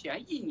在前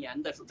1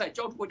年的时候，在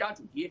交出国家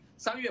主席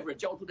3月份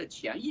交出的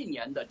前1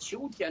年的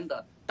秋天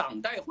的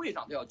党代会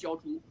上都要交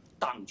出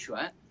党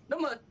权，那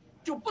么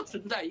就不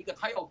存在一个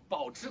他要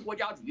保持国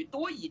家主席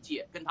多1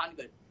届跟他那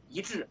个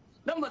一致。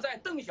那么在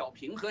邓小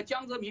平和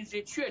江泽民时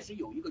期确实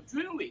有一个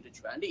军委的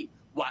权力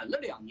晚了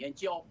2年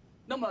交，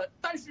那么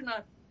但是呢，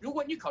如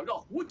果你考虑到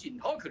胡锦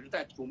涛可是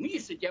在同一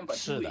时间把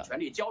军委权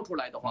力交出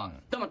来的话，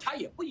那么他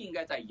也不应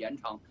该再延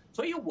长。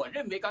所以我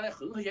认为刚才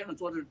恒河先生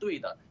说的是对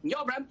的，你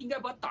要不然应该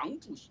把党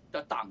主席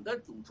的党的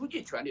总书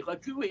记权力和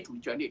军委主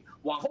席权力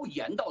往后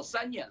延到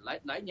3年，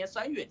来年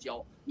3月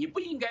交。你不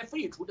应该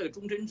废除这个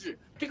终身制，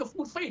这个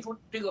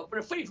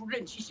废除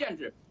任期限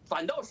制，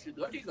反倒使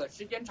得这个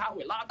时间差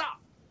会拉大。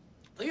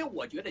所以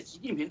我觉得习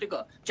近平这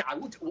个，假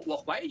如我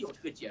怀疑有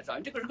这个解释，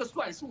这个是个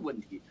算术问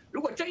题。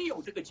如果真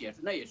有这个解释，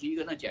那也是一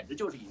个，那简直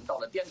就是已经到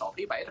了颠倒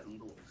黑白的程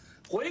度。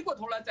回过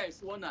头来再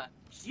说呢，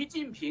习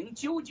近平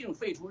究竟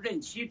废除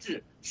任期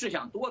制是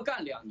想多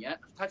干2年，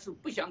他是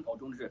不想搞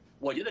终身制？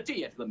我觉得这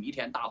也是个弥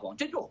天大谎。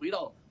这就回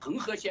到恒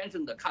河先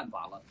生的看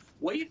法了。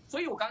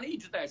所以我刚才一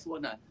直在说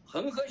呢，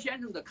恒河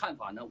先生的看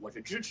法呢，我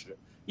是支持，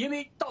因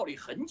为道理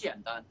很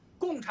简单，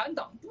共产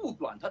党不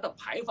管他的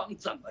牌坊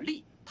怎么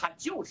立，他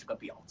就是个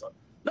婊子。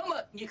那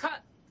么你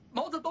看，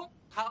毛泽东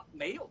他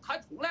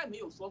从来没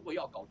有说过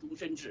要搞终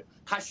身制，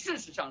他事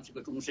实上是个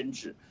终身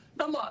制。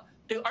那么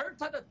而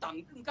他的党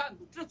政干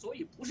部之所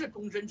以不是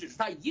终身制，是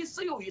他一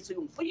次又一次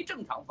用非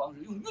正常方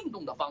式，用运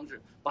动的方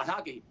式把他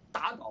给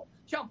打倒。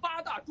像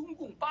中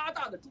共8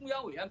大的中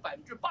央委员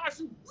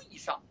85%以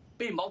上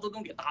被毛泽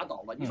东给打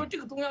倒了。你说这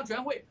个中央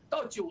全会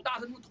到9大，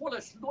他们拖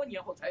了10多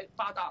年后才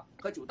8大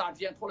和9大之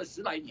间拖了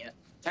10来年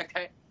才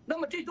开。那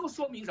么这都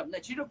说明什么呢？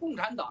其实共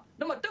产党，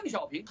那么邓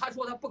小平他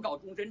说他不搞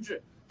终身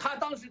制，他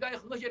当时刚才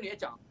恒河先生也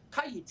讲，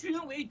他以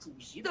军委主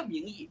席的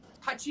名义，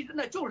他其实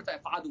呢就是在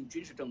发动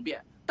军事政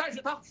变。但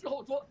是他事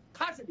后说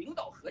他是领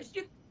导核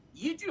心，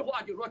一句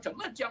话就说什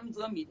么江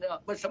泽民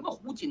啊，什么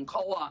胡锦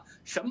涛啊，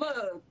什么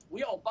胡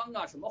耀邦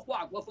啊，什么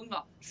华国锋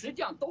啊，实际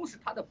上都是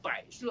他的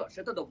摆设，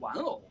是他的玩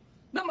偶。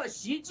那么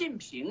习近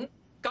平，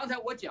刚才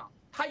我讲，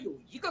他有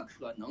一个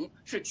可能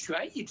是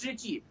权宜之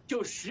计，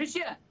就实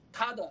现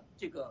他的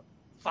这个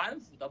反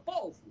腐的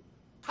报复。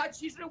他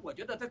其实我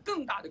觉得他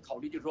更大的考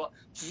虑就是说，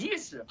即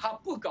使他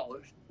不搞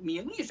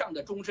名义上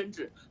的终身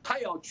制，他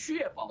要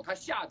确保他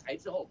下台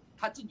之后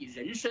他自己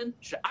人身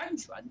是安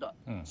全的。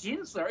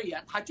仅此而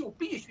言，他就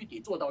必须得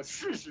做到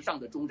事实上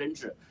的终身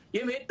制。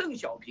因为邓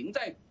小平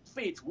在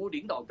废除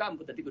领导干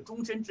部的这个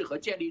终身制和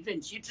建立任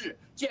期制、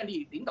建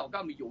立领导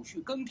干部有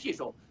序更替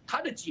时候，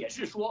他的解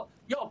释说，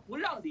要不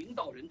让领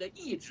导人的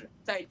意志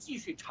再继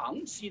续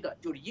长期的，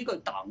就是一个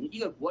党一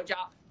个国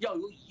家要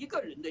由一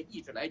个人的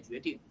意志来决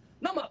定。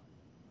那么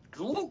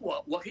如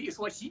果我可以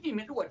说，习近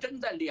平如果真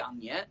在2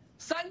年、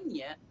3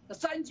年、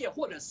3届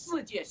或者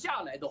4届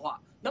下来的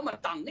话，那么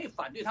党内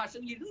反对他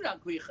声音仍然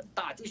会很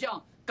大。就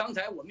像刚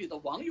才我们有的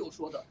网友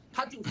说的，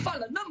他就犯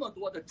了那么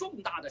多的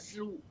重大的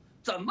失误，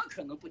怎么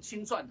可能不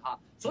清算他？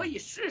所以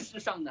事实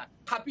上呢，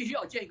他必须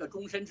要建一个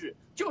终身制，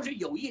就是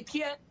有一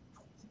天，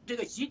这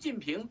个习近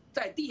平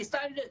在第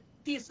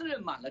4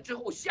任满了之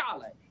后下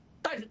来，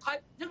但是他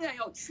仍然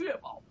要确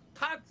保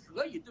他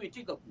可以对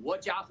这个国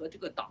家和这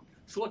个党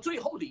说最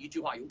后的一句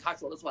话由他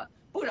说了算，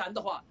不然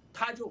的话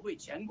他就会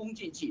前功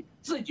尽弃，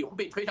自己会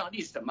被推上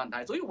历史审判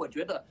台。所以我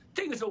觉得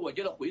这个时候，我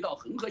觉得回到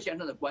恒河先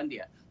生的观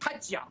点，他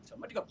讲什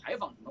么这个牌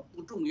坊什么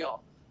不重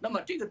要，那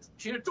么这个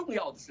其实重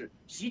要的是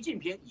习近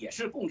平也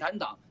是共产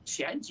党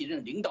前几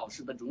任领导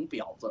时的这种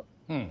婊子。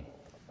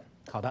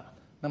好的。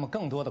那么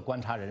更多的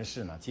观察人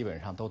士呢，基本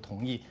上都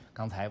同意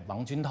刚才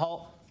王军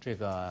涛这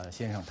个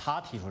先生他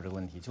提出这个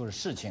问题，就是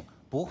事情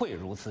不会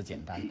如此简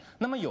单。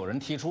那么有人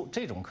提出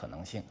这种可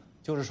能性，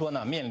就是说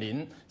呢，面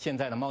临现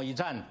在的贸易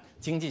战、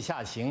经济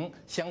下行、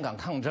香港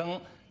抗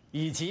争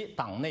以及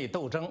党内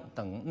斗争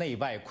等内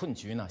外困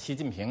局呢，习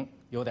近平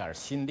有点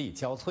心力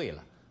交瘁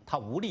了，他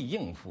无力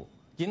应付，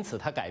因此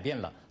他改变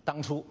了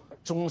当初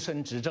终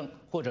身执政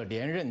或者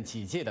连任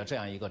几届的这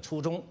样一个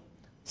初衷。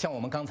像我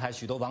们刚才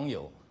许多网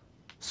友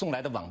送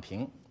来的网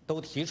评都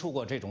提出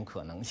过这种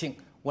可能性，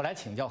我来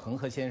请教恒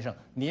河先生，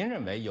您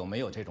认为有没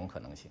有这种可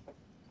能性？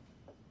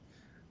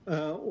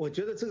我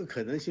觉得这个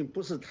可能性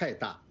不是太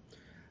大。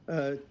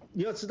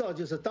你要知道，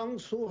就是当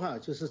初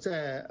就是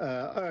在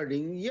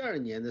2012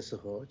年的时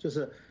候，就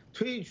是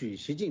推举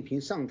习近平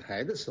上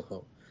台的时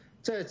候，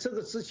在这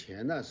个之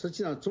前呢，实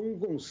际上中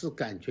共是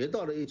感觉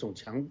到了一种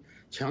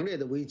强烈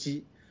的危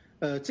机。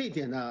这一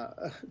点呢，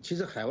其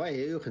实海外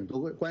也有很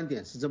多观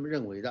点是这么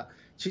认为的。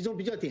其中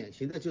比较典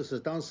型的就是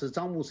当时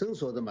张木生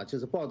说的嘛，就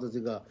是抱着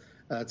这个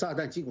炸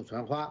弹击鼓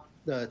传花，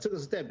这个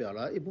是代表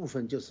了一部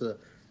分就是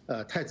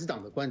太子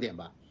党的观点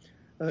吧。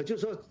就是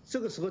说这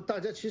个时候大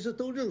家其实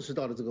都认识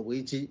到了这个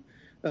危机。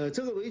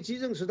这个危机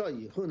认识到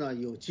以后呢，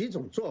有几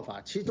种做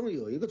法，其中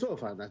有一个做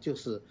法呢，就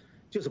是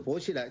薄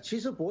熙来。其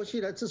实薄熙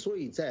来之所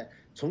以在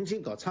重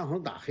新搞唱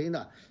红打黑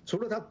呢，除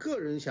了他个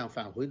人想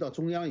返回到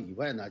中央以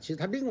外呢，其实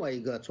他另外一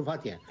个出发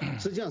点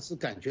实际上是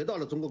感觉到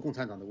了中国共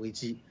产党的危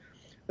机。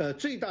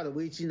最大的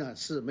危机呢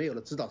是没有了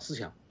指导思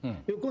想。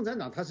因为共产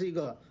党它是一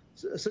个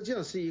实际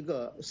上是一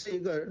个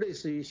类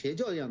似于邪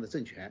教一样的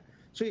政权，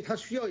所以它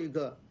需要一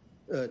个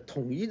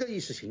统一的意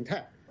识形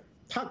态。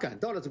他感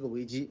到了这个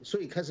危机，所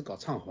以开始搞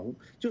唱红，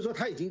就是说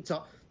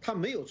他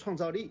没有创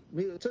造力，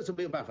这是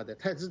没有办法的。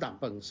太子党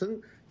本身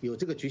有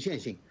这个局限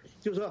性，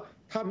就是说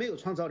他没有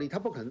创造力，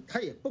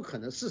他也不可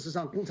能，事实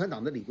上共产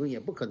党的理论也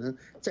不可能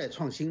再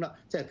创新了，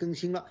再更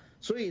新了。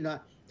所以呢，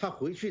他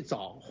回去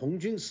找红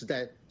军时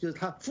代，就是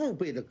他父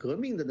辈的革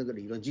命的那个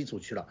理论基础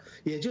去了。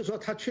也就是说，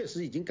他确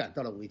实已经感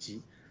到了危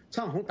机。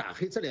唱红打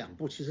黑这两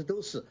步其实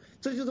都是，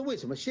这就是为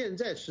什么现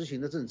在实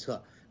行的政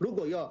策，如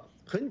果要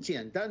很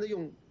简单的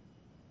用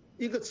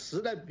一个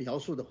词来描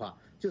述的话，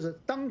就是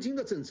当今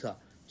的政策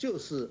就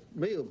是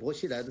没有薄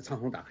熙来的唱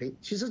红打黑，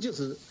其实就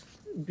是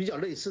比较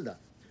类似的。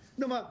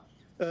那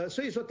么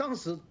所以说当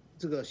时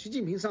这个习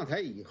近平上台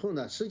以后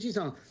呢，实际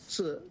上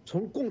是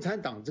从共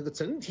产党这个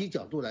整体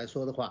角度来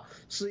说的话，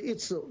是一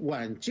次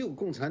挽救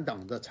共产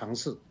党的尝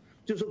试，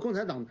就是说共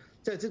产党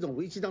在这种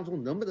危机当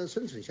中能不能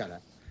生存下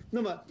来。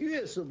那么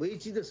越是危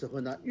机的时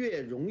候呢，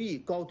越容易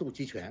高度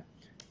集权，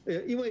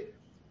因为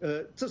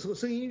这时候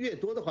声音越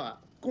多的话，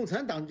共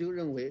产党就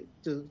认为，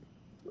就是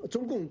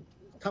中共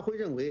他会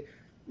认为，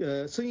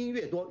声音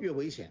越多越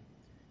危险。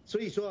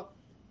所以说，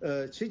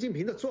习近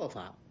平的做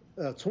法，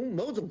从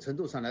某种程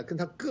度上来跟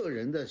他个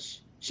人的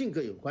性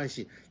格有关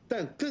系，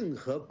但更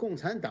和共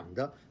产党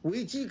的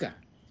危机感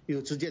有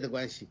直接的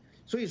关系。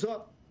所以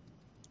说，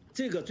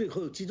这个最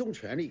后集中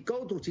权力，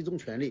高度集中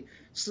权力，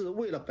是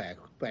为了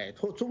摆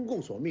脱中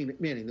共所面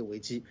临的危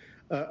机。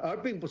而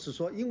并不是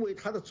说因为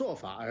他的做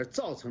法而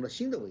造成了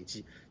新的危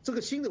机，这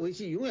个新的危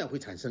机永远会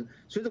产生。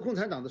随着共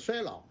产党的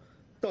衰老，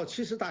到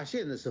70大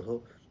限的时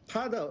候，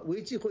他的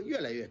危机会越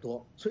来越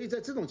多。所以在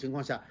这种情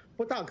况下，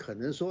不大可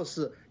能说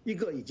是一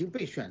个已经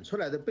被选出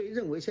来的、被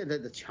认为现在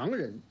的强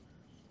人，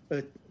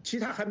其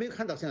他还没有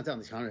看到像这样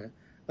的强人，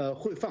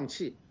会放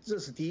弃。这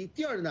是第一。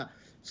第二呢，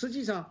实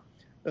际上，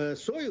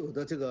所有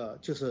的这个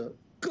就是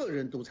个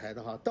人独裁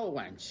的话，到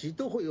晚期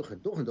都会有很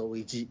多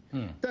危机。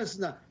但是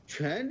呢，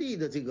权力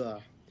的这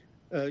个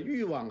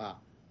欲望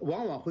啊，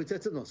往往会在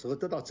这种时候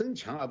得到增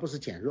强，而不是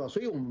减弱。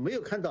所以我们没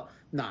有看到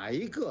哪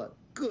一个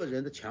个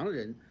人的强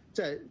人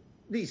在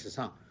历史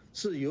上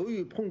是由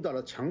于碰到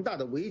了强大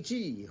的危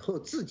机以后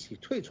自己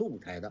退出舞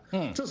台的。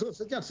这时候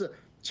实际上是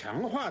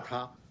强化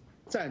他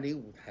占领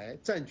舞台、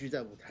占据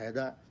在舞台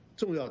的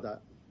重要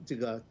的这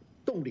个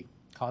动力。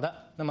好的，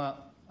那么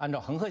按照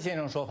恒河先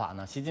生说法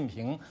呢，习近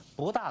平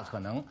不大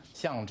可能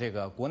向这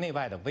个国内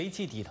外的危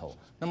机低头。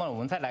那么我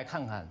们再来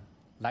看看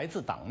来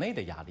自党内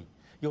的压力。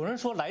有人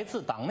说，来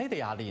自党内的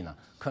压力呢，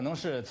可能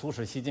是促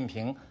使习近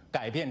平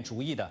改变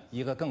主意的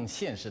一个更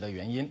现实的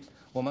原因。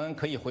我们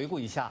可以回顾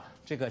一下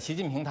这个习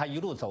近平他一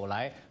路走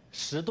来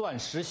时断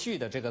时续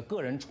的这个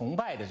个人崇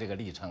拜的这个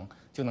历程，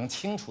就能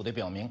清楚地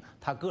表明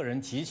他个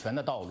人集权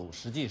的道路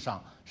实际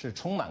上是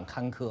充满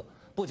坎坷。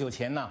不久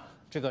前呢，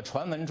这个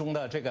传闻中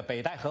的这个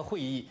北戴河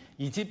会议，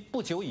以及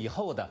不久以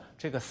后的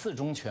这个4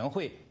中全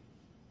会，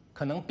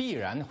可能必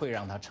然会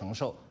让他承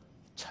受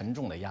沉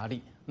重的压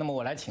力。那么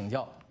我来请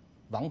教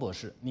王博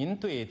士，您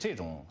对这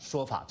种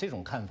说法、这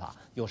种看法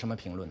有什么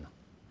评论呢？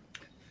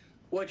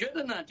我觉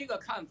得呢，这个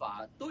看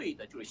法对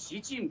的，就是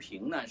习近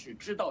平呢是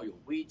知道有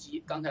危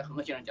机。刚才恒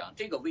河先生讲，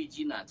这个危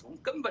机呢，从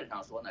根本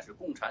上说呢，是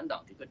共产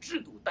党这个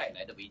制度带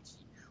来的危机。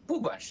不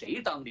管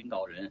谁当领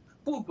导人，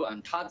不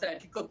管他在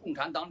这个共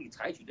产党里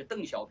采取的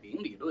邓小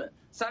平理论、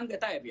3个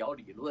代表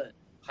理论，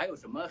还有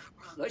什么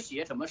和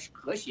谐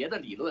的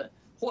理论，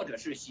或者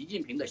是习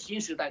近平的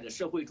新时代的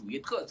社会主义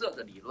特色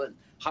的理论，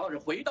还是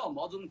回到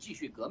毛泽东继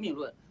续革命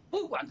论，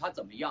不管他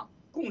怎么样，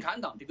共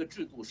产党这个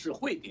制度是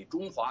会给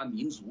中华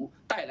民族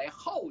带来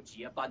浩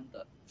劫般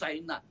的灾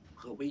难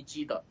和危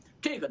机的，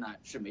这个呢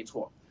是没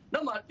错。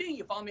那么另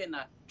一方面呢，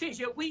这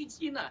些危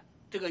机呢，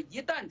这个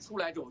一旦出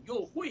来之后，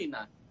又会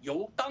呢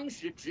由当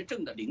时执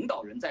政的领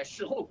导人在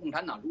事后，共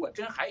产党如果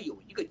真还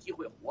有一个机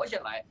会活下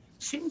来，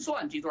清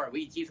算这段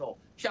危机时候，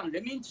向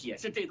人民解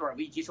释这段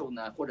危机时候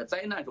呢，或者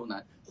灾难时候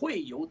呢，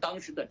会由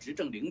当时的执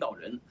政领导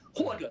人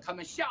或者他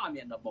们下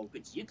面的某个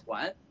集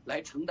团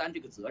来承担这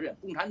个责任。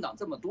共产党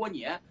这么多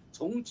年，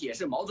从解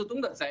释毛泽东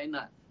的灾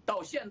难，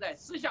到现在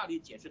私下里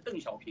解释邓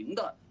小平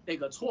的那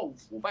个错误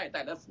腐败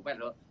带来腐败的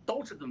时候，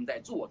都是这么在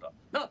做的。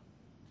那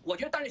我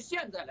觉得，但是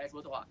现在来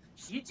说的话，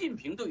习近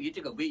平对于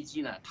这个危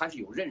机呢，他是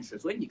有认识。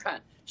所以你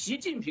看，习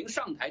近平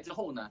上台之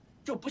后呢，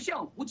就不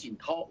像胡锦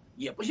涛，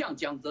也不像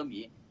江泽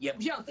民，也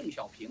不像邓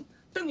小平。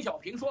邓小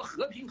平说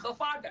和平和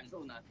发展的时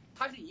候呢，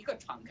他是一个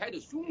敞开的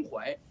胸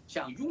怀，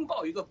想拥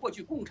抱一个过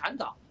去共产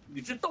党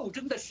与之斗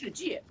争的世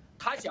界。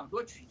他想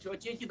说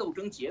阶级斗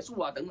争结束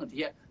啊，等等这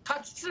些。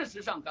他事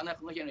实上，刚才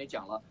恒河先生也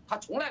讲了，他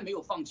从来没有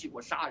放弃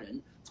过杀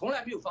人，从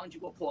来没有放弃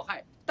过迫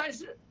害，但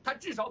是他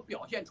至少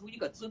表现出一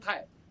个姿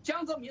态。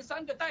江泽民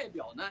3个代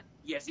表呢，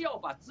也是要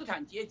把资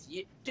产阶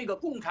级这个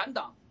共产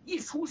党一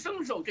出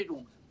生时候这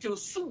种就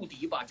宿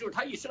敌吧，就是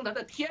他一生他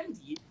的天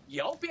敌，也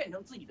要变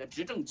成自己的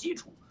执政基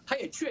础，他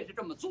也确实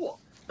这么做。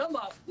那么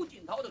胡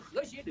锦涛的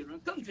和谐理论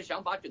更是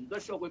想把整个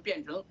社会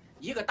变成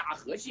一个大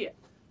和谐。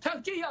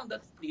像这样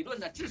的理论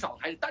呢，至少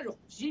还是，但是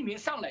习近平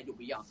上来就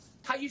不一样，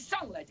他一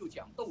上来就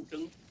讲斗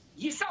争，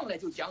一上来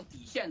就讲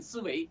底线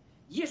思维，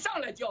一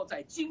上来就要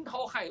在惊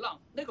涛骇浪，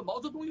那个毛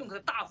泽东用的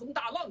大风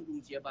大浪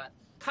中接班，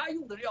他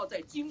用的是要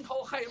在惊涛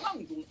骇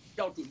浪中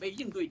要准备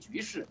应对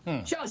局势。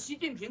像习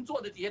近平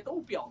做的这些都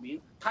表明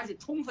他是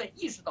充分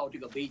意识到这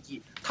个危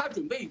机，他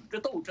准备与之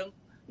斗争。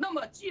那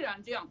么既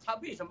然这样，他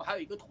为什么还有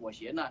一个妥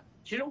协呢？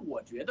其实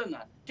我觉得呢，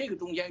这个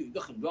中间有一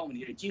个很重要问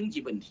题是经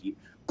济问题。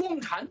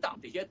共产党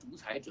这些独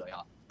裁者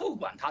呀，不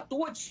管他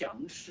多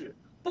强势，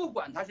不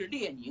管他是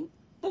列宁，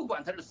不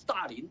管他是斯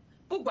大林，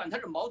不管他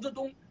是毛泽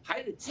东，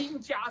还是金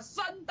家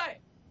3代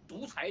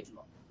独裁者，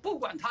不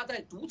管他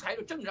在独裁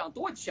的政上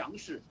多强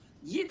势，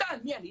一旦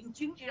面临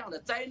经济上的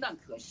灾难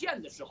可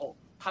现的时候，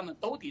他们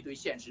都得对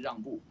现实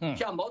让步。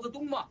像毛泽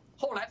东嘛，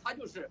后来他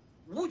就是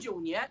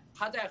59年，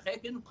他在还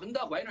跟彭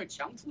德怀那儿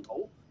强出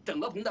头，整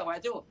了彭德怀，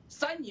最后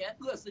3年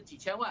饿死几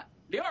千万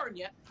，02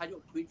年他就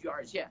退居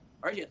2线，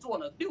而且做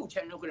了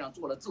6000人会上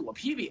做了自我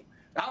批评，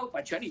然后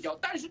把权力交。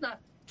但是呢，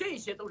这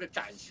些都是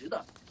暂时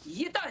的，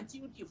一旦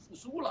经济复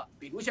苏了，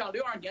比如像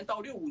62年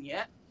到65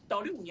年。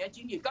到65年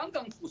经济刚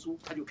刚复苏，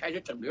他就开始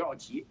整刘少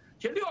奇。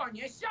其实62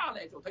年下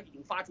来之后，他已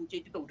经发出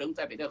阶级斗争，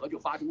在北戴河就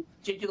发出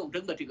阶级斗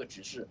争的这个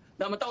指示。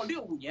那么到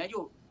65年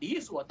又理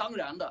所当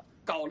然的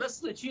搞了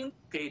4清，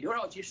给刘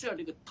少奇设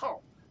这个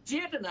套，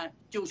接着呢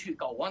就去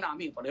搞王大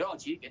命，把刘少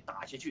奇给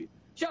打下去。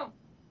像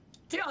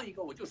这样一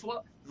个，我就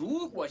说，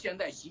如果现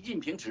在习近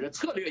平只是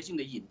策略性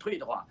的隐退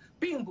的话，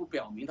并不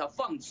表明他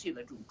放弃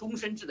了这种终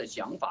身制的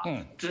想法。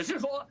只是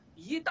说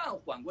一旦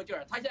缓过劲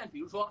儿，他现在比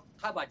如说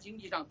他把经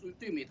济上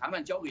对美谈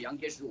判交给杨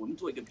洁篪，我们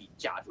做一个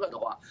假设的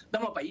话，那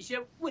么把一些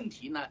问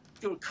题呢，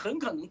就是很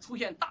可能出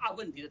现大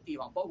问题的地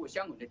方，包括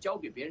香港的交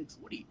给别人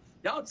处理。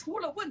然后出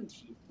了问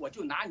题，我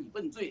就拿你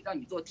问罪，让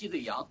你做替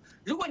罪羊。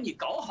如果你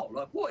搞好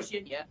了，过些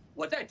年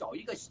我再找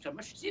一个什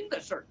么新的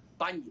事儿，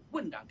把你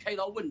开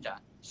刀问斩，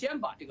先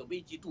把这个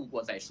危机度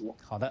过再说。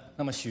好的，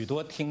那么许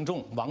多听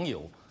众、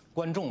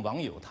观众、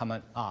网友他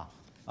们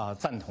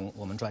赞同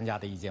我们专家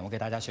的意见，我给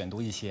大家选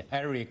读一些。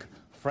Eric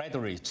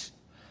Friedrich，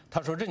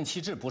 他说任期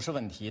制不是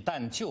问题，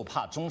但就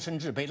怕终身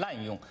制被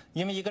滥用，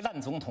因为一个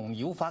烂总统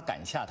你无法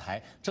赶下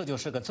台，这就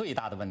是个最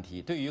大的问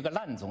题。对于一个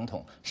烂总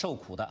统，受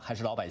苦的还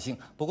是老百姓。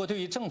不过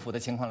对于政府的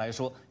情况来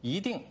说，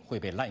一定会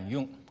被滥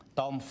用。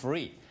Dom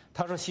Free，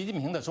 他说习近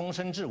平的终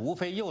身制无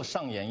非又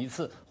上演一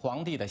次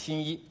皇帝的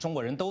新衣，中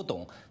国人都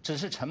懂，只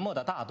是沉默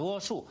的大多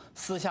数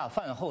私下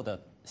饭后的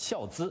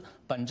笑姿，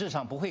本质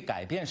上不会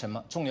改变什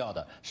么。重要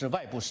的是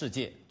外部世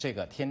界这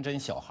个天真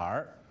小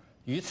孩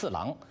鱼次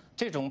郎。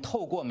这种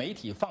透过媒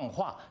体放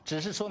话，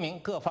只是说明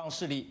各方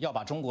势力要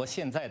把中国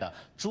现在的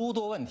诸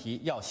多问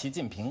题要习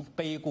近平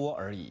背锅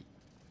而已。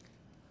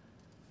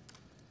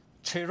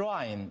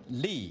Chirayan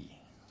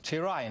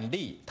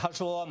Lee， 他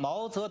说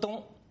毛泽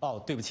东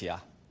对不起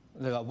啊，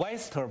那个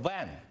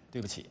Westervan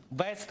对不起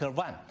 ，Wester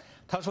One，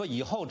 他说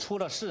以后出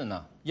了事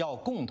呢要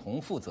共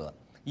同负责。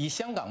以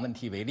香港问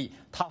题为例，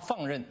他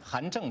放任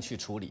韩正去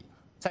处理。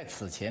在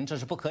此前，这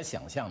是不可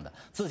想象的，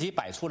自己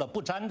摆出了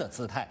不沾的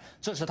姿态，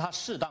这是他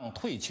适当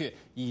退却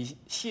以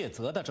卸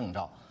责的征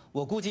兆。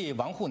我估计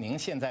王沪宁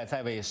现在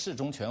在为事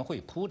中全会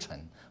铺陈，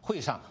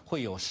会上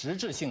会有实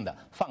质性的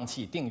放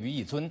弃定于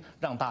一尊，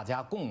让大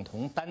家共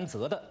同担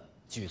责的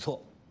举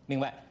措。另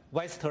外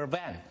 ，Wester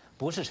Van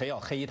不是谁要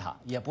黑他，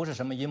也不是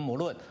什么阴谋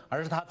论，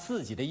而是他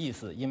自己的意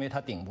思，因为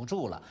他顶不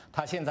住了。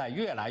他现在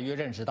越来越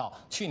认识到，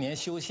去年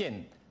修宪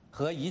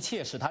和一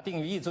切使他定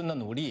于一尊的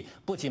努力，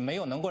不仅没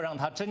有能够让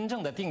他真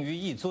正的定于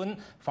一尊，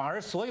反而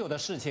所有的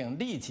事情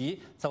立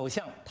即走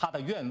向他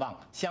的愿望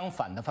相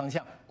反的方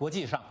向。国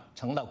际上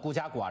成了孤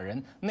家寡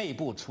人，内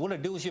部除了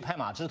溜须拍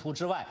马之徒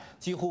之外，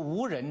几乎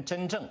无人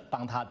真正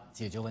帮他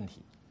解决问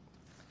题。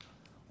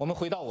我们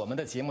回到我们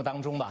的节目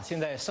当中吧，现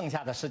在剩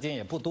下的时间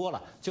也不多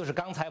了，就是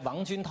刚才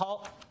王军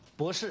涛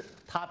博士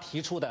他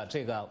提出的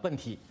这个问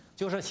题，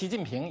就是习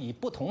近平以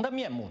不同的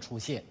面目出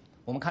现，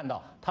我们看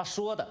到他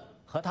说的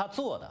和他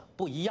做的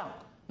不一样，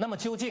那么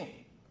究竟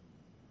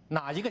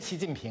哪一个习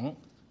近平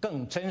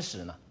更真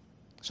实呢？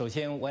首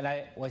先，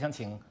我想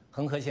请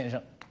恒河先生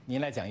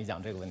您来讲一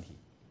讲这个问题。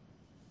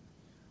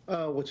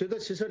我觉得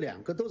其实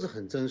两个都是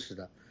很真实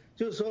的，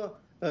就是说，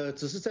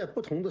只是在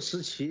不同的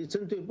时期，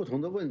针对不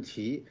同的问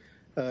题，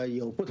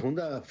有不同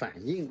的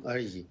反应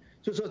而已。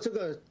就是说，这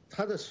个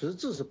它的实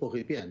质是不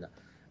会变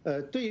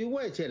的。对于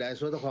外界来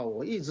说的话，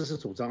我一直是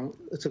主张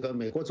这个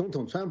美国总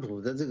统川普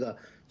的这个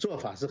做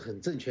法是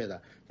很正确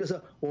的，就是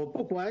我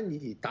不管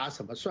你打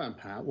什么算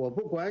盘，我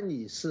不管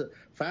你是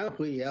反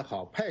悔也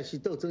好，派系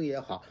斗争也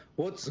好，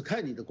我只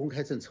看你的公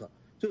开政策。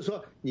就是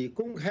说你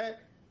公开，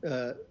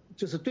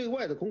就是对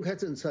外的公开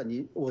政策，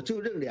我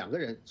就认两个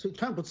人，所以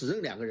川普只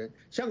认两个人。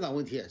香港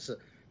问题也是，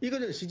一个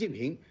认习近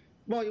平，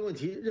贸易问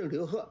题认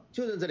刘鹤，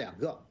就认这两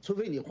个，除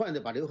非你换的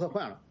把刘鹤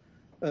换了。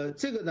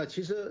这个呢，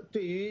其实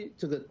对于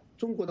这个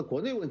中国的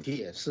国内问题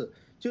也是，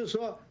就是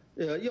说，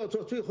要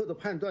做最后的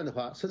判断的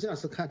话，实际上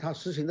是看他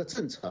实行的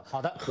政策，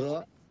好的，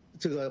和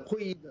这个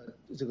会议的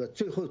这个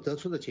最后得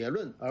出的结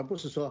论，而不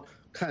是说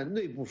看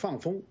内部放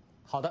风。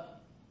好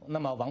的，那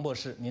么王博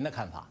士，您的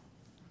看法？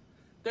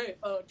对，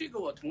这个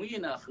我同意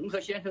呢，恒河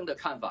先生的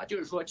看法，就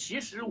是说，其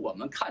实我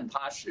们看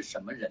他是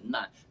什么人呢？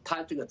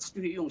他这个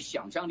用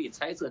想象力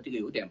猜测，这个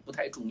有点不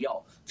太重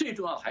要，最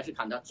重要还是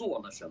看他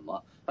做了什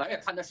么，而且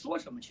看他说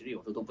什么，其实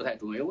有时候都不太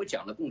重要。因为我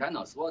讲了，共产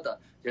党说的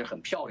这是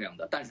很漂亮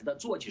的，但是他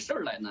做起事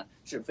儿来呢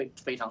是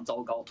非常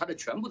糟糕。他的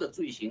全部的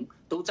罪行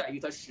都在于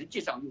他实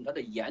际上用他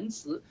的言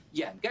辞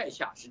掩盖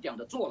下，实际上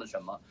他做了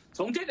什么。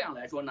从这样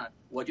来说呢，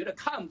我觉得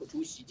看不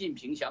出习近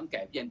平想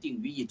改变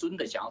定于一尊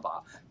的想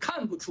法，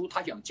看不出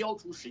他想交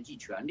出实际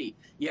权力，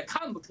也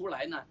看不出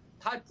来呢，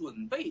他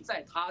准备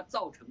在他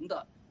造成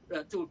的，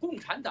就共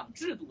产党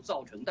制度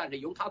造成，但是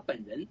由他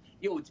本人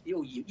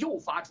诱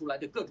发出来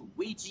的各种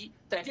危机，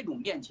在这种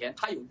面前，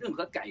他有任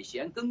何改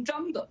弦更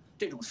张的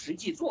这种实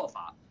际做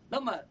法。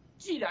那么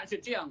既然是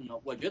这样呢，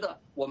我觉得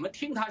我们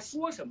听他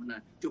说什么呢，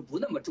就不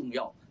那么重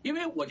要，因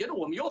为我觉得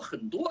我们有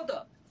很多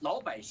的老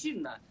百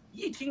姓呢，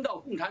一听到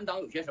共产党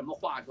有些什么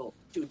话之后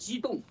就激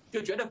动，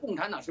就觉得共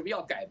产党是不是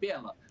要改变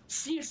了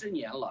？70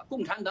年了，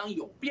共产党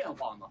有变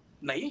化吗？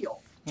没有，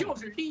就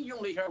是利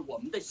用了一下我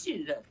们的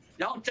信任，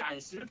然后暂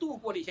时度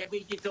过了一些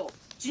危机之后，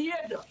接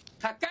着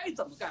他该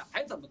怎么干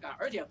还怎么干，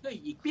而且会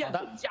以变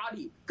本加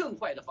厉、更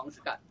坏的方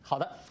式干。好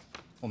的。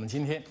我们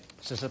今天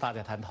时事大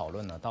家谈讨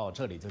论呢，到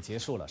这里就结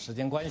束了。时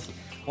间关系，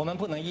我们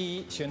不能一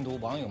一宣读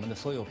网友们的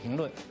所有评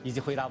论，以及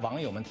回答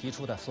网友们提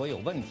出的所有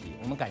问题。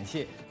我们感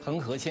谢恒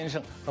河先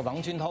生和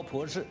王军涛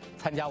博士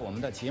参加我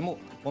们的节目。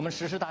我们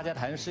时事大家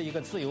谈是一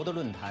个自由的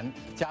论坛，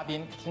嘉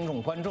宾、听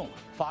众、观众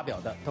发表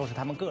的都是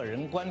他们个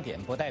人观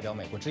点，不代表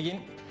美国之音。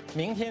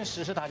明天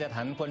时事大家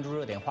谈关注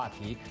热点话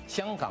题：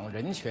香港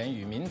人权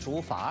与民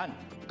主法案、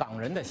港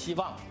人的希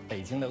望、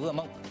北京的噩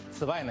梦。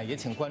此外呢，也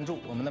请关注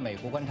我们的美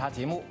国观察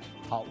节目。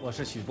好，我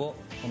是许波，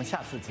我们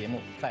下次节目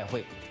再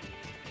会。